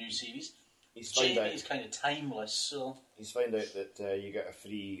return to the new series. He's found Jane out. is kind of timeless, so. He's found out that you get a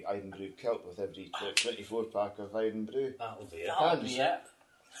free Idenbrew kilt with every 24 pack of Idenbrew. That'll be it. That'll be it.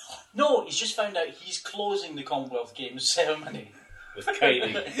 No, he's just found out he's closing the Commonwealth Games ceremony. With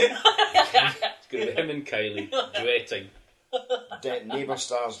Kylie. It's going to be him and Kylie duetting. Neighbour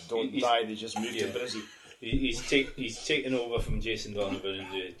stars don't He's- die, they just move yeah. to Brizzy. He's taken over from Jason Donovan in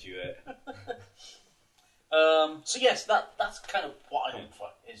the duet. So yes, that's kind of what I hope for,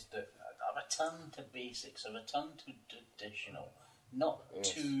 is that a return to basics, a return to traditional, not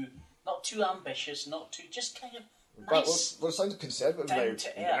too ambitious, not too, just kind of But nice. we're sounding conservative Down now. to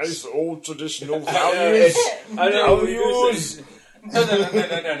earth. Nice old traditional values. I know. Values. No.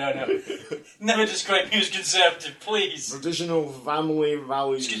 Never describe me as conservative, please. Traditional family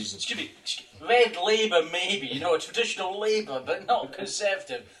values. Excuse me. Red Labour, maybe, traditional Labour, but not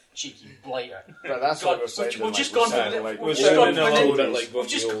conservative. Cheeky blighter. But that's God, what we're saying. we've just gone from the- like, we've We're just gone sounding from a the- little bit like We've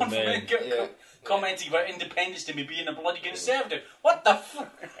just grumpy gone old from men. Yeah. commenting about independence to me being a bloody conservative. What the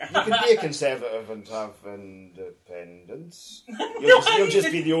fuck? You can be a conservative and have independence. You'll just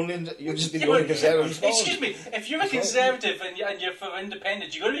be the only conservative in Scotland. Excuse me, if you're a conservative and you're for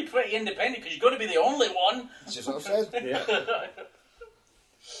independence, you've got to be pretty independent because you've got to be the only one. That's just what I've said. Yeah.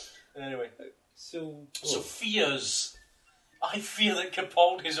 Anyway, So fears. I fear that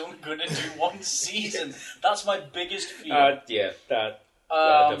Capaldi is only going to do one season. That's my biggest fear. yeah, that'd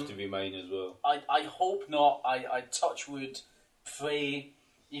have to be mine as well. I hope not. I touch wood, pray,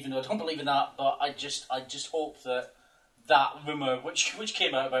 even though I don't believe in that, but I just hope that that rumour, which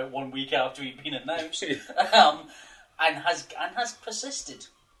came out about 1 week after he'd been announced, and has persisted.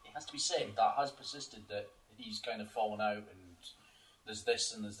 It has to be said that has persisted, that he's kind of fallen out, and there's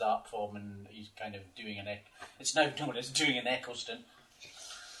this and there's that for him, and he's kind of doing it's now known as doing an Eccleston.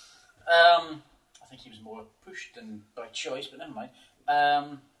 I think he was more pushed than by choice, but never mind.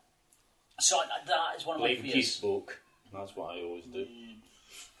 So that is one of my fears. He spoke. That's what I always do.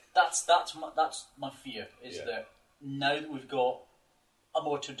 That's my fear, is that now that we've got a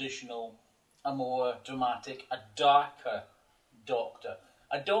more traditional, a more dramatic, a darker Doctor,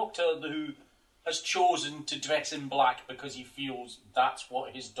 a Doctor who has chosen to dress in black because he feels that's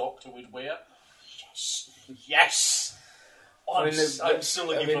what his Doctor would wear. Yes. Oh, I'm so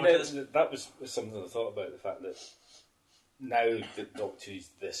looking forward to this. That was something I thought about, the fact that now that Doctor is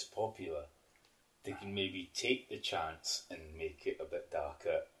this popular, they can maybe take the chance and make it a bit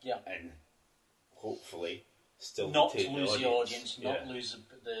darker, and hopefully still not retain lose the audience, not lose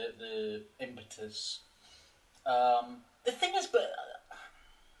the impetus. The thing is, but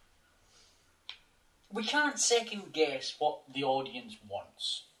we can't second guess what the audience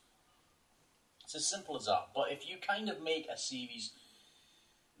wants. It's as simple as that. But if you kind of make a series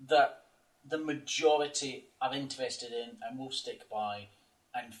that the majority are interested in and will stick by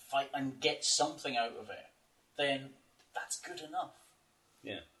and fight and get something out of it, then that's good enough.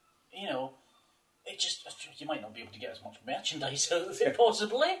 Yeah. You know, you might not be able to get as much merchandise out of it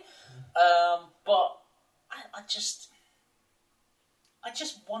possibly, but I just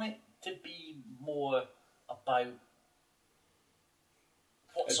want it to be more about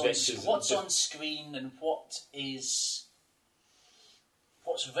what's on screen and what's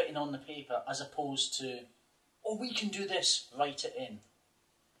written on the paper, as opposed to, we can do this, write it in.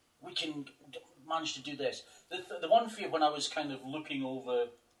 We can manage to do this. The one fear when I was kind of looking over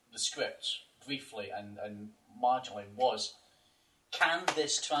the script briefly and marginally was, can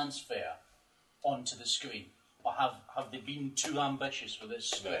this transfer onto the screen? Or have they been too ambitious for this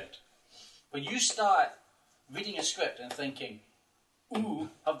script? Right. When you start reading a script and thinking, ooh,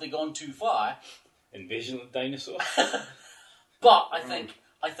 have they gone too far? Invasion of Dinosaurs. But I think,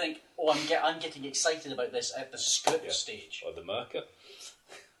 I'm getting excited about this at the script stage. Or the marker.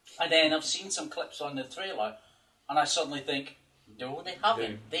 And then I've seen some clips on the trailer, and I suddenly think, no, they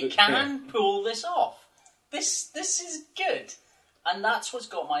haven't. They can pull this off. This is good, and that's what's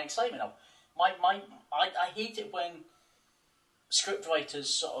got my excitement up. I hate it when script writers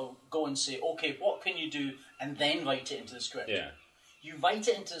sort of go and say, okay, what can you do, and then write it into the script. Yeah. You write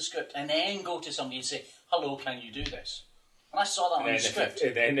it into the script, and then go to somebody and say, hello, can you do this? And I saw that on the script.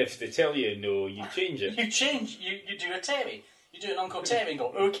 And then if they tell you no, you change it. You do a Terry. You do an Uncle Terry and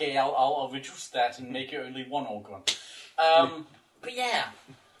go, okay, I'll reduce that and make it only one organ. But yeah,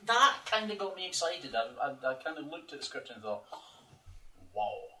 that kind of got me excited. I kind of looked at the script and thought,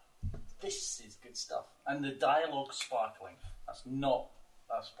 wow, this is good stuff. And the dialogue sparkling. That's not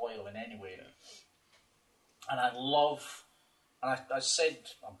a spoiler in any way. And I love, and I said,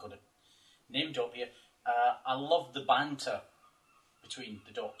 I'm going to name drop here, I love the banter between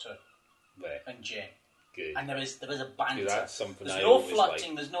the Doctor and Jen. Good. And there is a banter. That's something there's I no always flirting.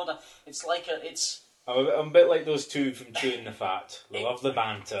 like. There's no that. It's like I'm a bit like those two from Chewing the Fat. I love the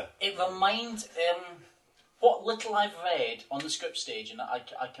banter. It reminds what little I've read on the script stage, and I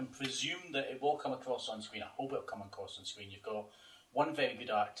can presume that it will come across on screen. I hope it'll come across on screen. You've got one very good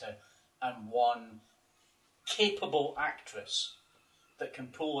actor and one capable actress that can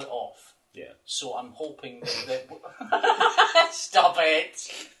pull it off. Yeah. So I'm hoping that stop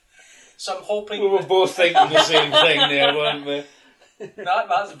it. So I'm hoping... We were both thinking the same thing there, weren't we?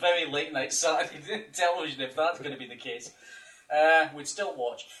 That's very late night Saturday television, if that's going to be the case. We'd still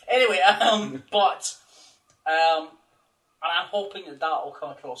watch. Anyway, but I'm hoping that will come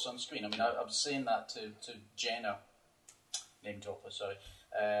across on screen. I mean, I was saying that to Jenna, name dropper, sorry,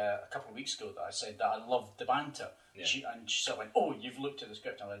 a couple of weeks ago, that I said that I loved the banter. Yeah. She sort of went, oh, you've looked at the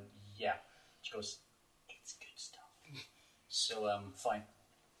script? I went, yeah. She goes, it's good stuff. So, fine.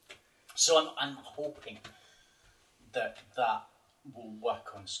 So I'm hoping that will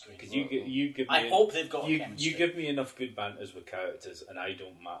work on screen. Because you give me. I hope they've got chemistry. You give me enough good banters with characters, and I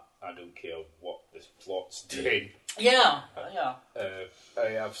don't care what this plot's doing. Yeah. I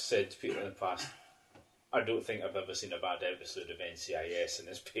have said to people in the past, I don't think I've ever seen a bad episode of NCIS, and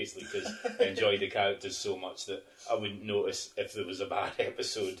it's basically because I enjoy the characters so much that I wouldn't notice if there was a bad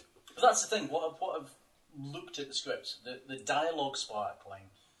episode. But that's the thing. What I've looked at the scripts, the dialogue sparkling.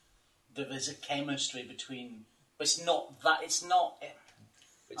 There is a chemistry between, but it's not that. It's not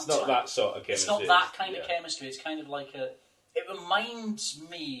that sort of chemistry. It's not that kind of chemistry. It's kind of like it reminds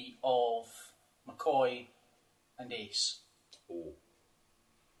me of McCoy and Ace. Oh,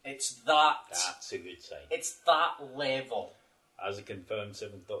 It's that. that's a good sign. It's that level. As a confirmed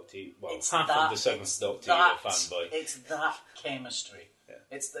Seventh Doctor, well, It's half that, of the Seventh it's Doctor that, you're a fanboy. It's that chemistry. Yeah.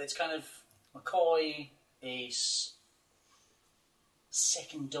 It's kind of McCoy, Ace,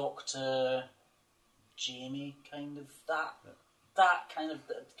 Second Doctor, Jamie, kind of that kind of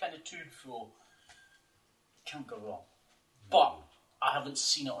to and fro. Can't go wrong. But I haven't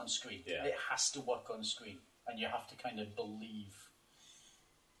seen it on screen. Yeah. It has to work on screen, and you have to kind of believe.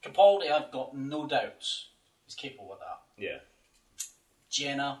 Capaldi, I've got no doubts, is capable of that. Yeah.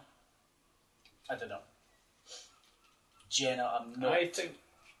 Jenna, I don't know. Jenna, I'm not. I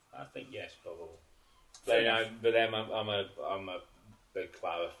think yes, probably. But then I'm a big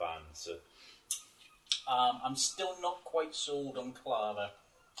Clara fan, so I'm still not quite sold on Clara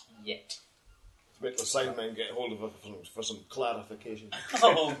yet. Wait till Sidemen get hold of her for some clarification.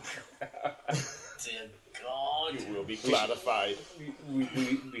 Oh, dear God. You will be clarified.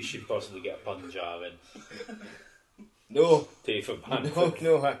 we should possibly get a Punjar in. No. Pay for band. No,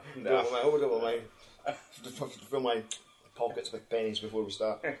 I don't want mine. To fill my pockets with pennies before we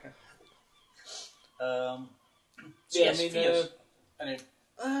start. So Yeah, yes, I mean, fears. Anyway,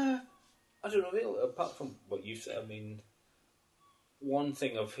 I don't know. Really, apart from what you've said, I mean, one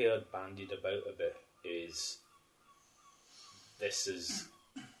thing I've heard bandied about a bit is this is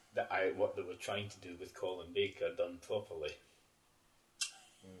what they were trying to do with Colin Baker done properly,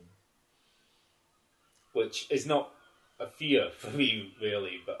 which is not a fear for me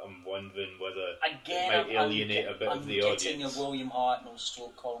really, but I'm wondering whether again, it might alienate a bit of the I'm getting audience. a William Hartnell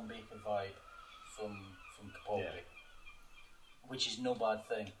stroke Colin Baker vibe from Capaldi, which is no bad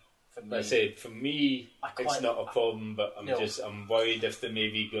thing for me. Like I say, for me, I it's not a problem, but I'm worried if they're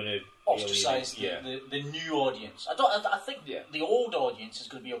maybe going to ostracise the new audience. I think the old audience is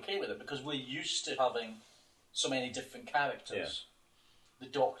going to be okay with it because we're used to having so many different characters. The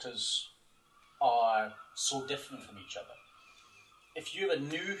Doctors are so different from each other. If you're a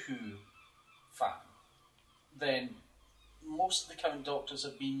New Who fan, then most of the current Doctors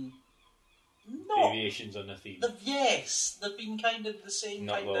have been variations on the theme. They've been kind of the same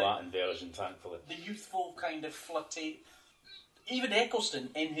Not kind the of Latin version, thankfully. the youthful kind of flirty. Even Eccleston,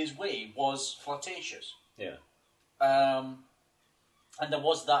 in his way, was flirtatious. Yeah. And there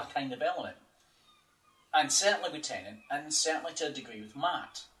was that kind of element. And certainly with Tennant, and certainly to a degree with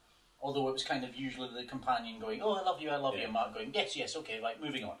Matt. Although it was kind of usually the companion going, "Oh, I love you," and Matt going, yes, okay, right,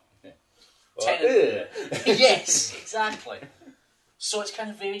 moving on. Yeah. Well, Tennant, yes, exactly. So it's kind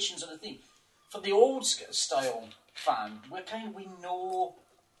of variations on the theme. For the old style fan, we're kind of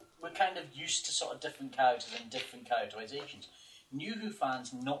used to sort of different characters and different characterizations. New Who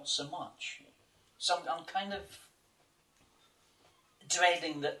fans, not so much. So I'm kind of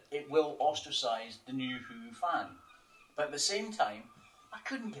dreading that it will ostracise the New Who fan. But at the same time, I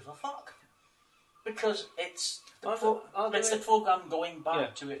couldn't give a fuck. Because it's the programme going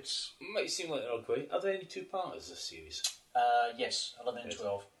back to its... It might seem like an odd way. Are there any two-parters this series? Yes, 11 and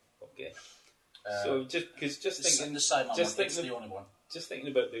 12. Okay. So just thinking... The Simon just one, it's thinking the only one. Just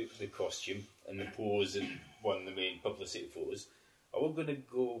thinking about the costume and the pose and one of the main publicity photos, are we going to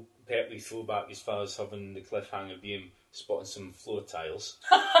go pertly throwback as far as having the cliffhanger being spotting some floor tiles?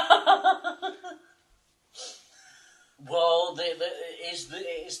 Well, it is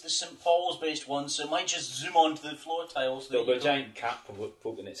the St Paul's based one, so it might just zoom onto the floor tiles. There'll be a giant cat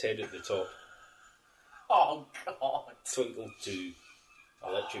poking its head at the top. Oh God! Twinkle 2,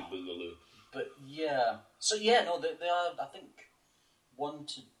 Electric Boogaloo. But yeah, so yeah, no, they are. I think 1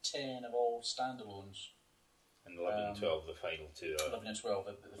 to 10 of all standalones. And 11 and 12, the final two. 11 and 12,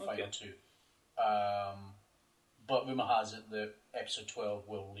 the final two. But rumour has it that episode 12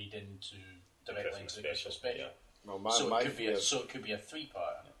 will lead directly into the Christmas special. Yeah. Well, So it could be a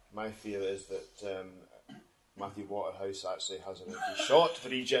 3-parter. my fear is that Matthew Waterhouse actually has an empty shot for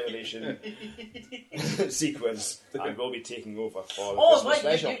regeneration sequence and will be taking over for the Christmas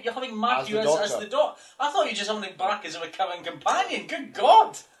special. You're having Matthew As the as Doctor. the Doctor. I thought you were just having him back as a recurring companion. Good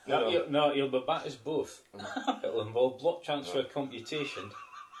God! No, he'll be back as both. It'll involve block transfer computation.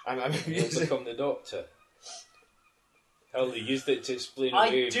 And I'm He'll using become the Doctor. Hell, they used it to explain I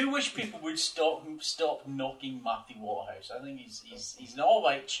away. do wish people would stop knocking Matthew Waterhouse. I think he's an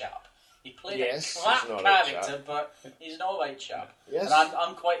alright chap. He played Yes, a he's crap an alright character, chap. but he's an alright chap. Yes. And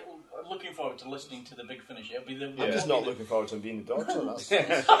I'm quite looking forward to listening to the big finish. It'll be the I'm just not looking forward to him being the Doctor. That's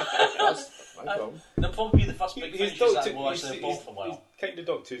my problem. They'll probably be the first big He's finishes Doctor. that will actually have bought for a while. He's kind of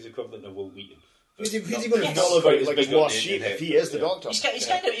Doctor who's equivalent of Will Wheaton. Who's he going to Yes. follow about It's like big a on lost the sheep internet. if he is the Yeah. Doctor?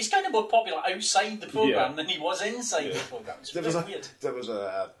 He's kind of more popular outside the program Yeah. than he was inside Yeah. the program. It's There really was weird. there was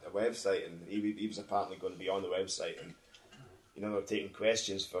a website, and he was apparently going to be on the website, and they were taking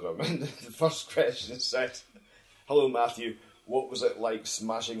questions for him. And the first question said, "Hello, Matthew. What was it like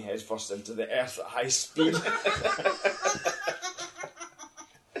smashing headfirst into the earth at high speed?"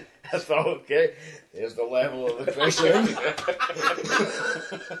 I thought, okay, here's the level of the question.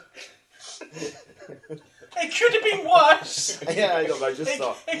 It could have been worse. Yeah, I know. I just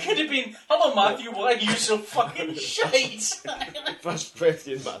thought It could have been, hello Matthew, why are you so fucking shite? first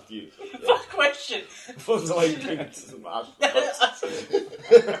question, Matthew. First question. What was it like being smashed?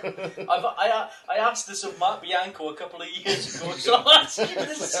 I asked this of Matt Bianco a couple of years ago, so I'll ask you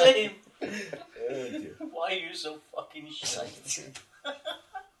the same. Oh, dear. Why are you so fucking shite?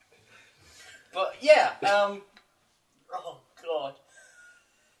 But yeah, oh god.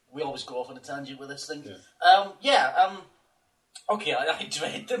 We always go off on a tangent with this thing. Okay, I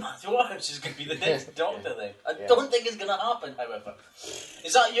dread that Matthew Waterhouse is going to be the next Doctor then. I don't think it's going to happen, however.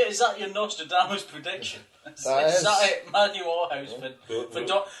 Is that your Nostradamus prediction? Is that it, Matthew Waterhouse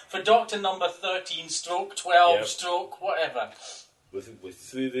for Doctor number 13, stroke 12, Yep. stroke whatever? We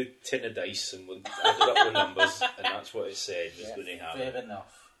threw the tin of dice and we added up the numbers, and that's what it said was going to happen. Fair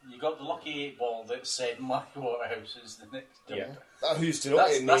enough. You got the lucky 8 ball that said Matthew Waterhouse is the next Doctor. Yeah. Who's to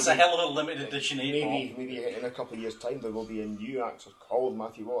know? That's a hell of a limited edition 8 ball. Maybe in a couple of years' time there will be a new actor called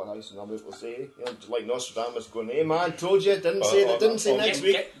Matthew Waterhouse, and others will say, just like Nostradamus, going, "Hey man, told you, didn't say next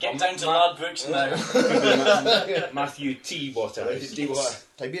week." Get down to lad books now. Matthew T. Waterhouse.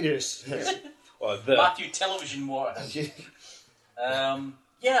 Tiberius. Or the. Matthew Television Waterhouse. Yeah,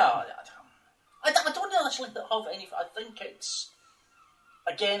 I don't actually have any. I think it's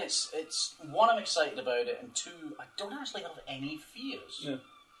one, I'm excited about it, and two, I don't actually have any fears. No.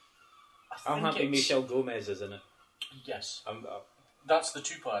 I I'm think happy Michelle Gomez is in it. Yes, I'm, that's the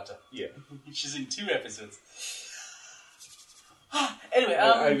two-parter. yeah. She's in 2 episodes. Anyway,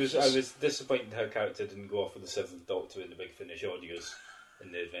 I was disappointed her character didn't go off with the Seventh Doctor in the Big Finish audios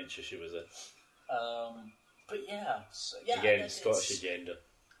in the adventure she was in. but yeah, so, yeah. Again, Scottish agenda.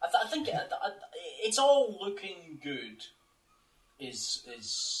 I think it's all looking good. Is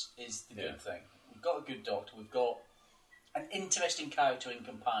the Yeah. good thing. We've got a good Doctor. We've got an interesting character and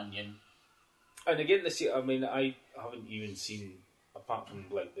companion. And again, this year, I mean, I haven't even seen, apart from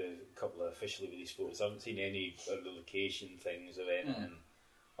like the couple of officially released photos, I haven't seen any of the location things or anything.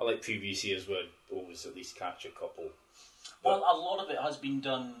 I like previous years where always at least catch a couple. Well, a lot of it has been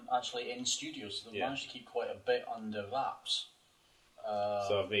done actually in studios, so they've Yeah. managed to keep quite a bit under wraps.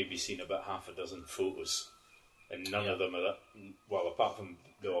 So I've maybe seen about half a dozen photos, and none of them are that, well, apart from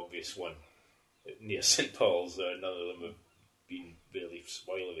the obvious one near St Paul's, none of them have been really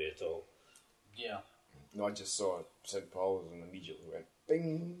spoilery at all. Yeah. No, I just saw St Paul's and immediately went,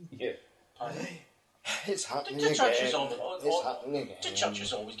 bing! Yeah. It's happening The again. churches It's happening again. Did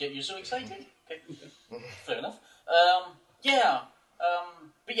churches always get you so excited? Okay. Fair enough.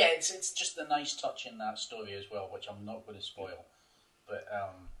 But yeah, it's just a nice touch in that story as well, which I'm not going to spoil. But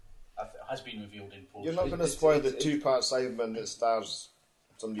it has been revealed in post. You're not going to spoil the two-part Cyberman that stars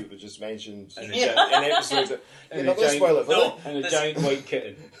somebody who just mentioned in And the episode. You're not going to giant- spoil it for No. me. And a There's- giant white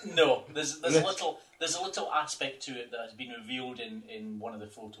kitten. No, there's a little aspect to it that has been revealed in one of the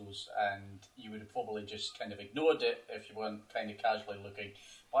photos, and you would have probably just kind of ignored it if you weren't kind of casually looking.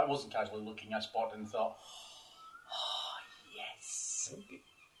 But I wasn't casually looking. I spotted and thought, oh, yes.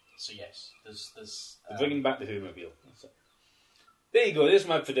 So yes, there's They're bringing back the Whomobile. That's it. There you go, there's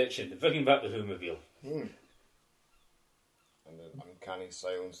my prediction. They're bringing back the Whomobile. And an uncanny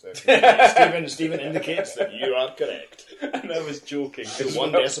silence there. Stephen indicates that you are correct. And I was joking. To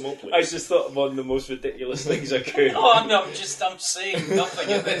one decimal place. I just thought of one of the most ridiculous things I could. Oh no, I'm saying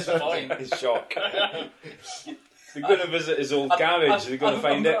nothing at this point. His shock. They're going to visit his old garage. They're going to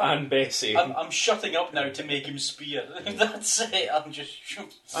find it and Bessie. I'm shutting up now to make him spear. That's it. I'm just.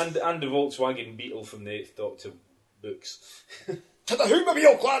 And the Volkswagen Beetle from the 8th Doctor books. To the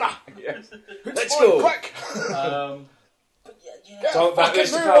Whomobile, Clara! Yeah. Let's go. quick! But yeah. Talk back fucking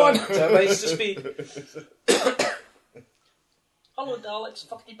to move power. on. To rise to speed. Hello, Daleks.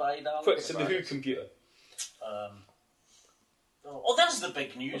 Fucking bye, Daleks. Quick to the Who computer. Oh, there's the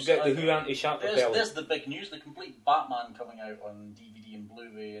big news. We'll get the Who anti-shark repellent. There's the big news. The complete Batman coming out on DVD and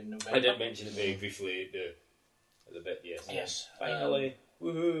Blu-ray in November. I did mention it very briefly at the bit, yes. Yes. Finally.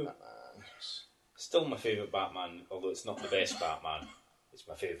 Woohoo. Yes. Still my favourite Batman, although it's not the best Batman. It's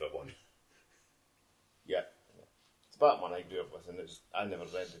my favourite one. Yeah. It's Batman I grew up with, and I never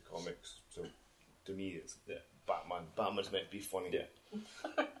read the comics, so to me it's Batman. Batman's meant to be funny. Yeah.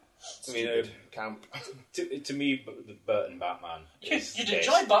 I mean, Stupid camp. to me, the Burton Batman. is You'd best,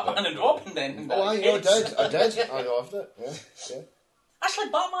 enjoy Batman but- and Robin then. in Oh, that I case. did. I loved it. Yeah. Actually,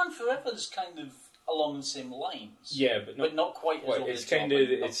 Batman Forever is kind of along the same lines. Yeah, but Not quite as Well, over it's the top kind of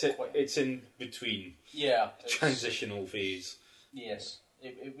and not quite- it's in between yeah. it's- transitional phase. Yes,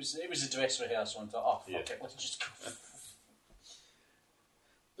 it was a dress rehearsal, and I thought, oh fuck Yeah. it, let's just go.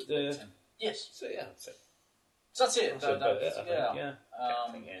 But Yes, so yeah, that's it. so that's it. That's about it, I think, yeah. yeah. Can't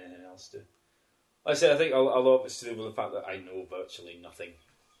Um, think anything else to. Like I said, I think a lot of it's to do with the fact that I know virtually nothing,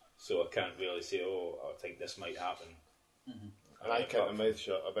 so I can't really say, "Oh, I think this might happen." And I kept my mouth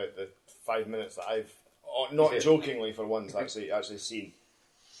shut about the 5 minutes that I've, not jokingly for once, actually seen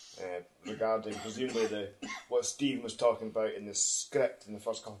regarding presumably what Steve was talking about in the script in the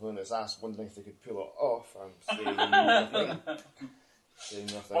first couple of minutes. Asked, wondering if they could pull it off. I'm saying nothing. Saying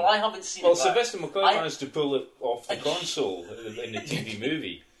nothing. Well, I haven't seen Well, it. but Sylvester McCoy I- managed to pull it off the console in the TV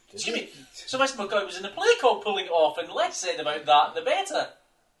movie. Excuse me, Sylvester McCoy was in a play called Pulling It Off, and less said about that, the better.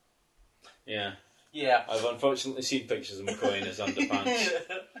 Yeah, Yeah. I've unfortunately seen pictures of McCoy in his underpants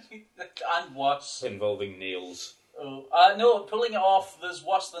And worse. involving nails. Oh, no, Pulling It Off, there's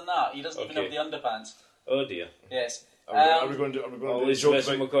worse than that. He doesn't even Okay. have the underpants. Oh dear! Yes. Are we going to All do a these joke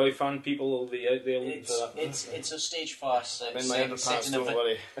Sylvester about McCoy fan people will be out there looking for that. It's a stage farce. in my underpants? Don't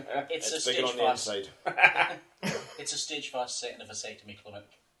worry, It's a it's bigger stage on the farce. inside. It's a stage farce set in a vasectomy clinic.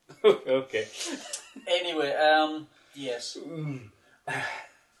 Okay. Anyway, yes.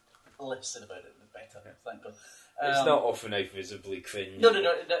 Less said about it, the better. Thank God. It's not often I visibly cringe. No.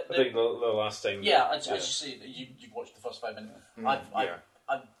 I think the last time. Yeah, as you say, you've watched the first 5 minutes. yeah.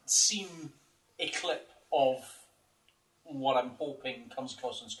 I've seen a clip of what I'm hoping comes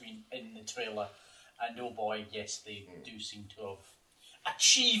across on screen in the trailer, and oh boy, yes, they do seem to have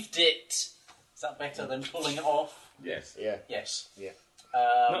achieved it. Is that better than pulling it off? Yes. Yeah. Yes. Yeah.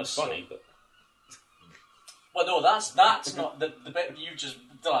 Not so- funny, but Well, no, that's not the bit you just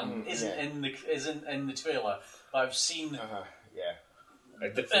done. Isn't yeah. in the trailer. But I've seen Yeah. a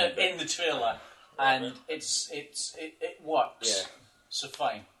different bit. in the trailer, and it works. Yeah. So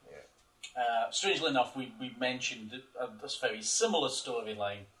fine. Yeah. Strangely enough, we mentioned this very similar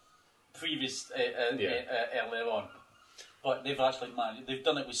storyline earlier on, but they've actually managed. They've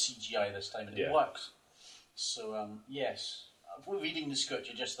done it with CGI this time, and it Yeah. works. So yes, reading the script,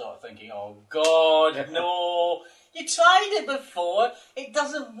 you just start thinking, "Oh God, no! You tried it before. It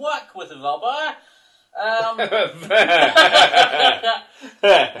doesn't work with rubber."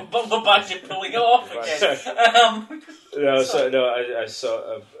 But we're back to pulling it off again.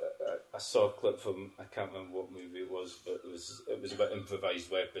 I saw a clip from, I can't remember what movie it was, but it was about improvised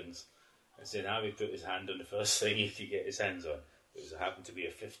weapons. And saying Harry put his hand on the first thing he could get his hands on. It happened to be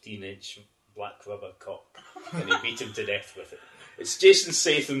a 15-inch black rubber cock, and he beat him to death with it. It's Jason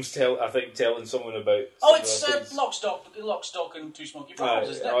Statham's telling someone about. Oh, it's similar things. Lock, Stock and Two Smoky Barrels,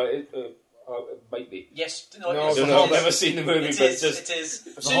 isn't it? It might be. Yes. No, it I is. don't know. I've never seen the movie, It but is. just It is.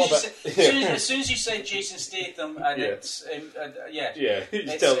 The As soon as you say Jason Statham, and Yeah. it's yeah. yeah, you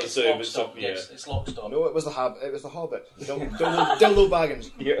It's, tell the it's story, Lock, but Stock, something. yes, it's Lock, Stock. No, it was the Hobbit. Dildo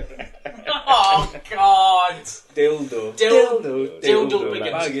Baggins. Yeah. Oh God! Dildo. Dildo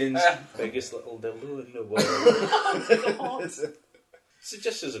Baggins. Biggest little dildo in the world. So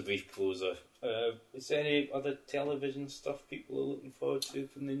just as a brief closer, is there any other television stuff people are looking forward to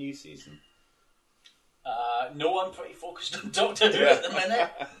from the new season? No, I'm pretty focused on Doctor Who at the minute.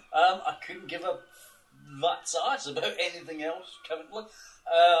 I couldn't give a rat's ass about anything else currently.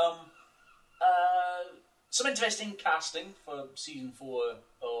 Some interesting casting for season 4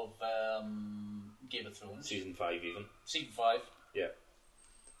 of Game of Thrones. Season 5 even. Season 5. Yeah.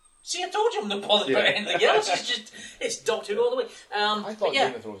 See, I told you I'm not bothered about anything else. It's Doctor Who all the way. I thought yeah.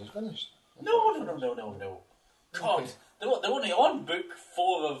 Game of Thrones was finished. No. God, they're only on book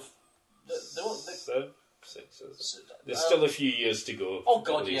 4 of. Six. There's still a few years to go. Oh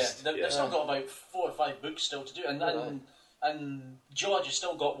God, at yeah. least. They've still got about 4 or 5 books still to do, and George has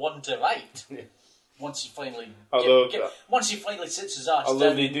still got one to write. Yeah. Once he finally, Although- once he finally sits his ass Although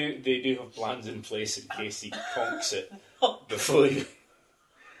down. they do have plans in place in case he conks it before he...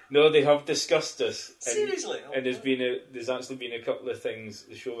 No, they have discussed this. And, Seriously? And there's actually been a couple of things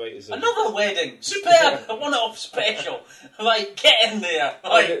the show writers have... Another wedding, superb, a one-off special. Right, get in there.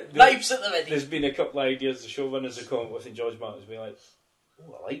 Right, knives at the ready. There's been a couple of ideas the showrunners have come up with, and George Martin's been like,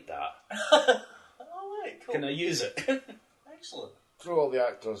 "Oh, I like that. All right, cool. Can I use it?" Excellent. Throw all the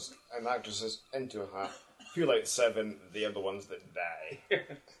actors and actresses into a hat. Who like 7? They are the ones that die.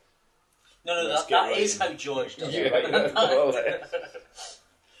 No, Let's that get is right how George does Yeah, it.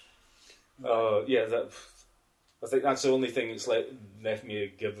 yeah. That. I think that's the only thing that's left me a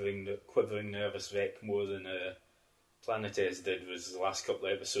quivering nervous wreck more than Planet S did, was the last couple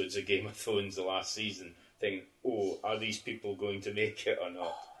of episodes of Game of Thrones the last season, thinking, oh, are these people going to make it or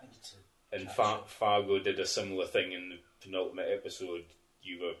not? And Fargo did a similar thing in the penultimate episode.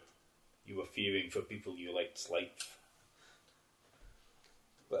 You were fearing for people you liked life.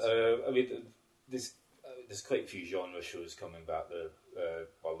 But I mean, there's quite a few genre shows coming back.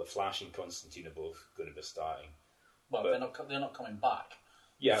 The Flash and Constantine are both going to be starting. Well, they're not coming back.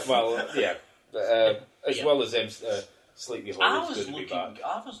 Yeah, well, yeah. As well as them, Sleepy Hollow's going to be back.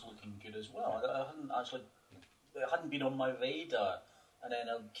 I was looking good as well. It hadn't been on my radar, and then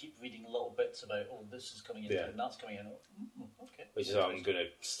I'll keep reading little bits about, this is coming in, and that's coming in. Okay. Which is why I'm going to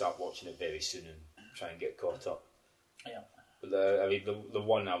start watching it very soon and try and get caught up. Yeah. But I mean, the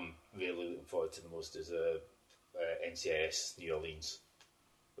one I'm really looking forward to the most is NCIS New Orleans.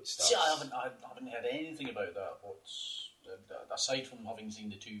 Which starts... See, I haven't heard anything about that. Aside from having seen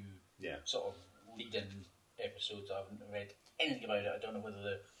the two sort of lead-in episodes, I haven't read anything about it. I don't know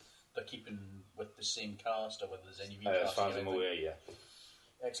whether they're keeping with the same cast or whether there's any recasting. As far as I'm aware, yeah.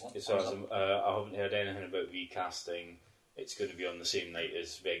 Excellent. As far as I haven't heard anything about recasting. It's going to be on the same night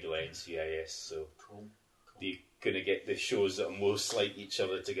as regular NCIS, so cool. They're going to get the shows that are most like each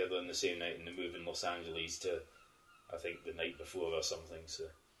other together on the same night, and they're moving Los Angeles to, I think, the night before or something. So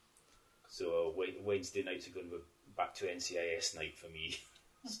Wednesday nights are going to be back to NCIS night for me,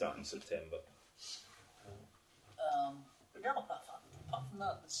 starting September. But yeah, apart from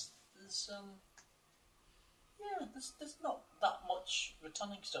that, there's not that much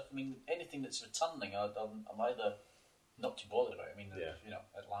returning stuff. I mean, anything that's returning, I'm either not too bothered about. I mean,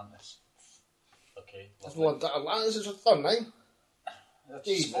 Atlantis. Okay. Atlantis is returning.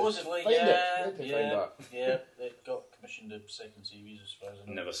 Supposedly, it got commissioned a second series as far as I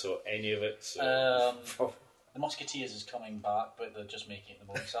know. Never saw any of it. So. The Musketeers is coming back, but they're just making it at the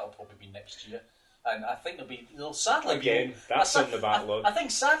moment, so that'll probably be next year. And I think they'll sadly again. That's on the backlog. I think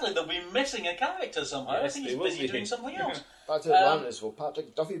sadly they'll be missing a character somehow. Yes, I think he's busy doing something else. Back to Atlantis. Will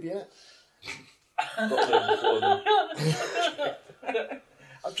Patrick Duffy be in it? Got there before them.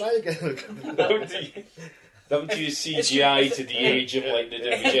 I'm trying to get. Don't use CGI to the age of like the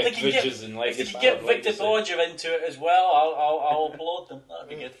Jeff Bridges and like. If you get Victor Borger into it as well, I'll applaud them. That'd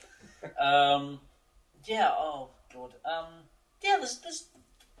be good. Oh god.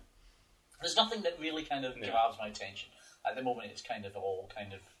 There's nothing that really kind of grabs my attention at the moment. It's kind of all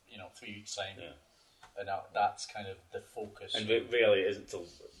 3 weeks time, and that's kind of the focus. And it really isn't till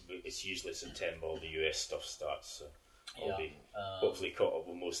it's usually September all the US stuff starts. So I'll be hopefully caught up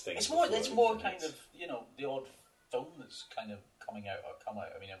with most things. It's more kind of the odd film that's kind of coming out or come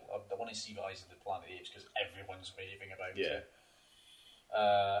out. I mean, I want to see Rise of the Planet of the Apes because everyone's raving about it.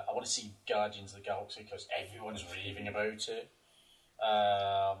 I want to see Guardians of the Galaxy because everyone's raving about it.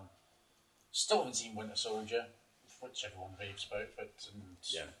 Still haven't seen Winter Soldier, which everyone raves about, but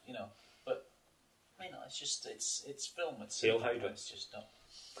but I mean, it's film. It's Hail Hydra. It's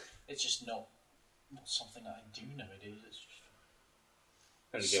just not something that I do nowadays.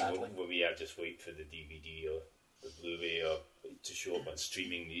 And again, we just wait for the DVD or the Blu-ray or to show up on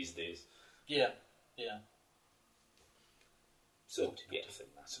streaming these days. Yeah. So I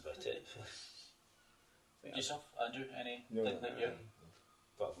think that's about it. Yourself, Andrew? No,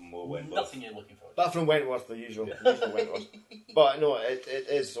 apart from more Wentworth. Nothing you're looking for. Apart from Wentworth, the usual Wentworth. But no, it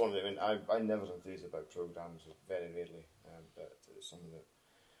is something. I mean, I never enthuse about programs very rarely, but it's something that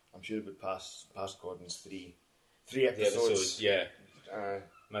I'm sure it would pass Gordon's three episodes.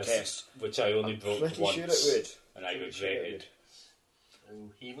 Test, which I only broke once, sure it would. And I regretted.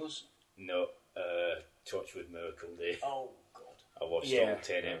 Heroes? No, Torchwood Miracle Day. Oh God! I watched all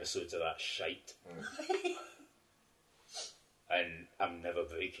 10 episodes of that shite. And I'm never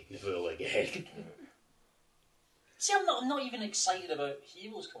breaking the rule again. See, I'm not even excited about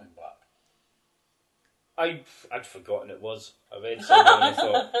Heroes coming back. I'd forgotten it was. I read something and I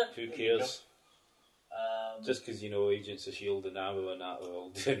thought, who cares? Just because, Agents of S.H.I.E.L.D. and Arrow and that are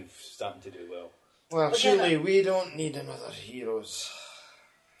all starting to do well. Well, surely we don't need another Heroes.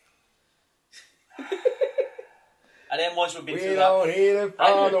 And then once we've been we through don't that, need it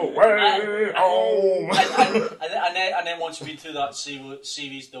on the way home. and then once we've been through that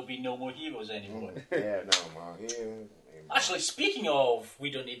series, there'll be no more heroes anymore. Yeah, no more heroes. Actually, speaking of, we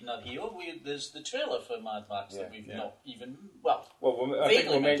don't need another hero. There's the trailer for Mad Max that we've not even I think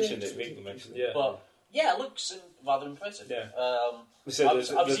we mentioned it. Vaguely mentioned it. Yeah. But yeah, it looks rather impressive. Yeah. So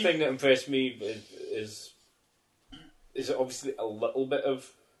the thing that impressed me is obviously a little bit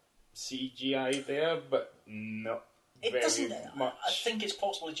of CGI there, but not It very doesn't. much. I think it's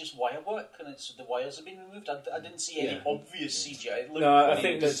possibly just wire work, and the wires have been removed. I didn't see any obvious CGI. It looked No, I pretty-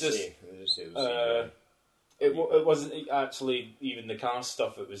 think They that's did just. say- they did say it was CGI. It wasn't actually even the car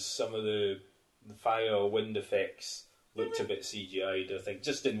stuff. It was some of the fire or wind effects looked a bit CGI'd. I think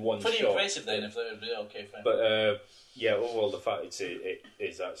just in one pretty shot. impressive then. If they're okay, fine. But yeah, overall the fact it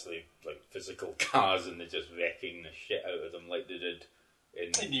is actually like physical cars and they're just wrecking the shit out of them like they did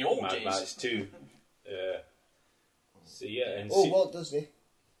in the old Mad days. Max 2. So yeah, and Walt Disney.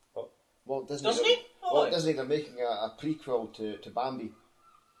 What? Walt Disney. Doesn't he? Oh, Walt Disney, they're making a prequel to Bambi.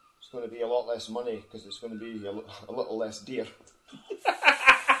 It's going to be a lot less money because it's going to be a little less deer.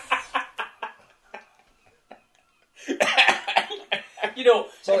 You know,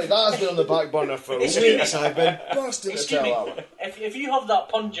 Sorry, that has been on the back burner for It's weeks. I've been bursting to excuse me, tell that one. if you have that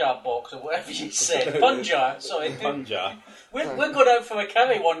Punjab box or whatever you said, Punjab, sorry, Punjab. we're going out for a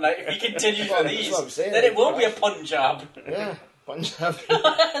curry one night if you continue Well, for that's these. what I'm saying. Then it will be a Punjab. Yeah, Punjab.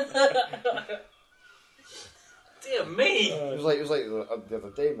 Dear me. It was like the other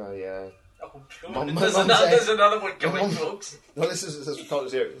day. Oh, God. My There's, mum another, said- there's another one coming, Mum- folks. No, this is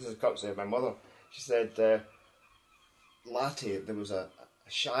courtesy of my mother. She said latte. There was a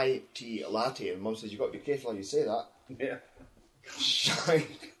shy tea latte, and Mum says you got to be careful how you say that. Yeah. Shy.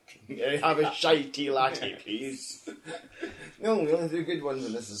 Have a shy tea latte, please. No, we only do good ones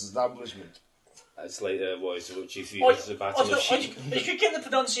in this establishment. It's like what is it? What you feel Oh, is the battle of sheep. you could get the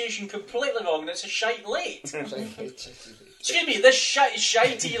pronunciation completely wrong and it's a shite late. Excuse me, this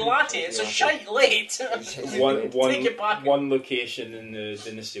shitey latte, it's a shite late. Take it back. One location in the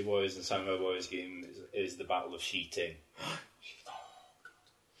Dynasty Warriors and Samurai Warriors game is the Battle of Sheeting.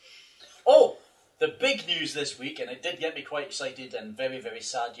 Oh, the big news this week, and it did get me quite excited and very, very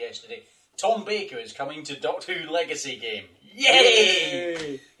sad yesterday. Tom Baker is coming to Doctor Who Legacy game.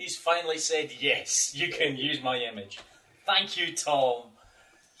 Yay! He's finally said, yes, you can use my image. Thank you, Tom.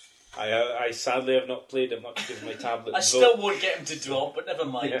 I sadly have not played it much because my tablet. I still won't get him to drop, but never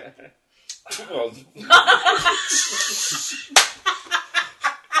mind. Yeah. Well,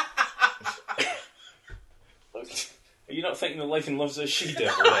 are you not thinking of Life and Love's a she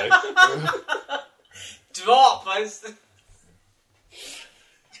devil now? Drop!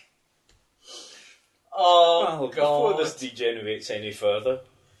 Oh, Well, before God. this degenerates any further.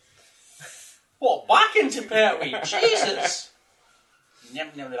 What, back into Pertwee? Jesus! Yum,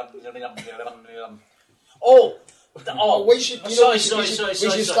 yum, yum, yum, yum, yum, yum. Oh! We should, sorry.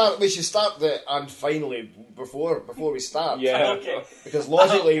 We should start the and finally before we start. Yeah. Okay. Because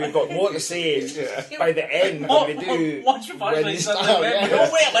logically we've got more to say by the end than we do Once we've when actually we said start. that, Yeah.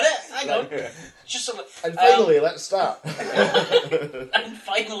 oh, wait a minute, hang on. Just sort of, And finally, let's start. and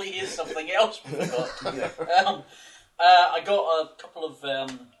finally, here's something else we forgot. I got a couple of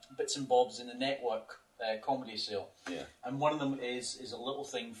bits and bobs in the network comedy sale. Yeah. And one of them is a little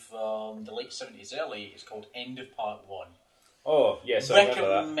thing from the late 70s, early. It's called End of Part 1. Oh, yes, I remember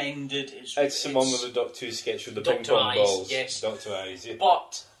that. Recommended. It's the one with the Doctor Who sketch with the ping Dr. pong Eyes, balls. yes. Dr. Eyes, yeah.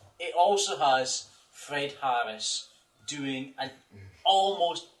 But it also has Fred Harris doing an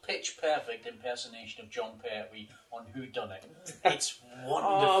almost pitch perfect impersonation of John Pertwee on Who Done It. It's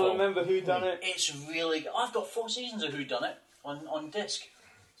wonderful. Oh, I remember Who Done It? It's really good. I've got 4 seasons of Who Done It on disc.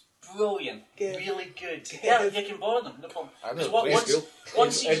 Brilliant, really good. Yeah, you can borrow them, no problem. I know, Because please one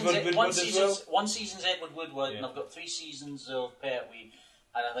season's Edward Woodward as well? one season's Edward Woodward, Yeah. and I've got 3 seasons of Pertwee,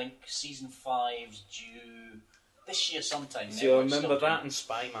 and I think season 5's due this year sometime. So you Network's remember still that and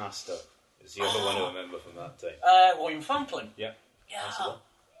Spy Master is the other one I remember from that time. William Franklin. Yeah. Yeah. the one.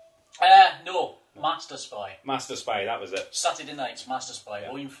 No, Master Spy. Master Spy, that was it. Saturday nights, Master Spy. Yeah.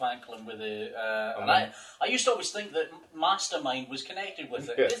 William Franklin with a. And And I used to always think that Mastermind was connected with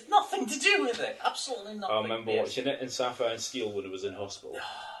it. Yeah. There's nothing to do with it. Absolutely nothing. I remember Yes. watching it in Sapphire and Steel when it was in hospital.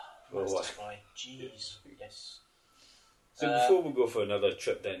 Master Well, Spy. Jeez. Yes. So before we go for another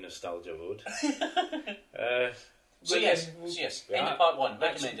trip down nostalgia road, So yes, end Yeah. of part 1,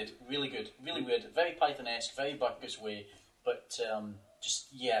 recommended, really good, really weird, very Python-esque, very Bacchus way, but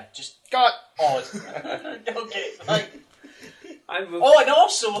just Cut. odd. Okay, right. I'm Oh, and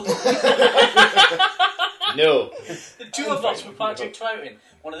also, no. the two of us were Patrick Troughton,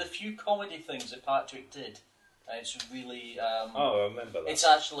 one of the few comedy things that Patrick did. It's really, Oh, I remember that. it's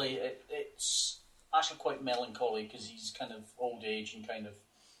actually quite melancholy because he's kind of old age and kind of,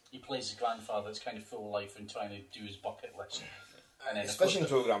 he plays a grandfather that's kind of full of life and trying to do his bucket list. And then, His of course, fishing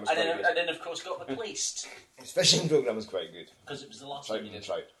programme is and quite then, good. and then, of course, got replaced His fishing programme is quite good. because it was the last Trout thing he and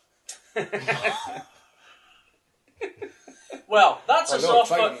did. trout. Well, that's Oh, us no, off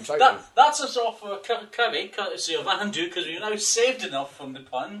Triton, for Triton. that's us off for curry, courtesy of Andrew, because we've now saved enough from the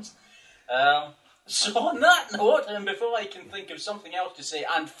puns. So on that note, and before I can think of something else to say,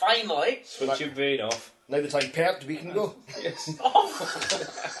 and finally... Switch your brain off. Now the time pert, we can go. Yes.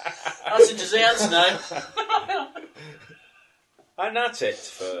 That's the desserts now. And that's it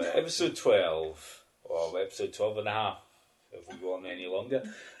for episode 12. Or episode 12 and a half, if we go on any longer.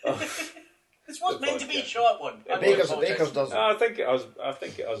 This was meant to be a short one. I Baker's apologise. doesn't. I think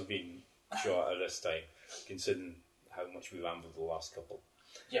it has been shorter this time, considering how much we rambled the last couple.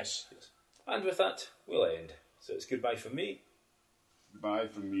 Yes. And with that, we'll end. So it's goodbye from me. Bye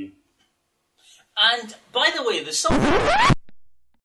from me. And, by the way, there's something...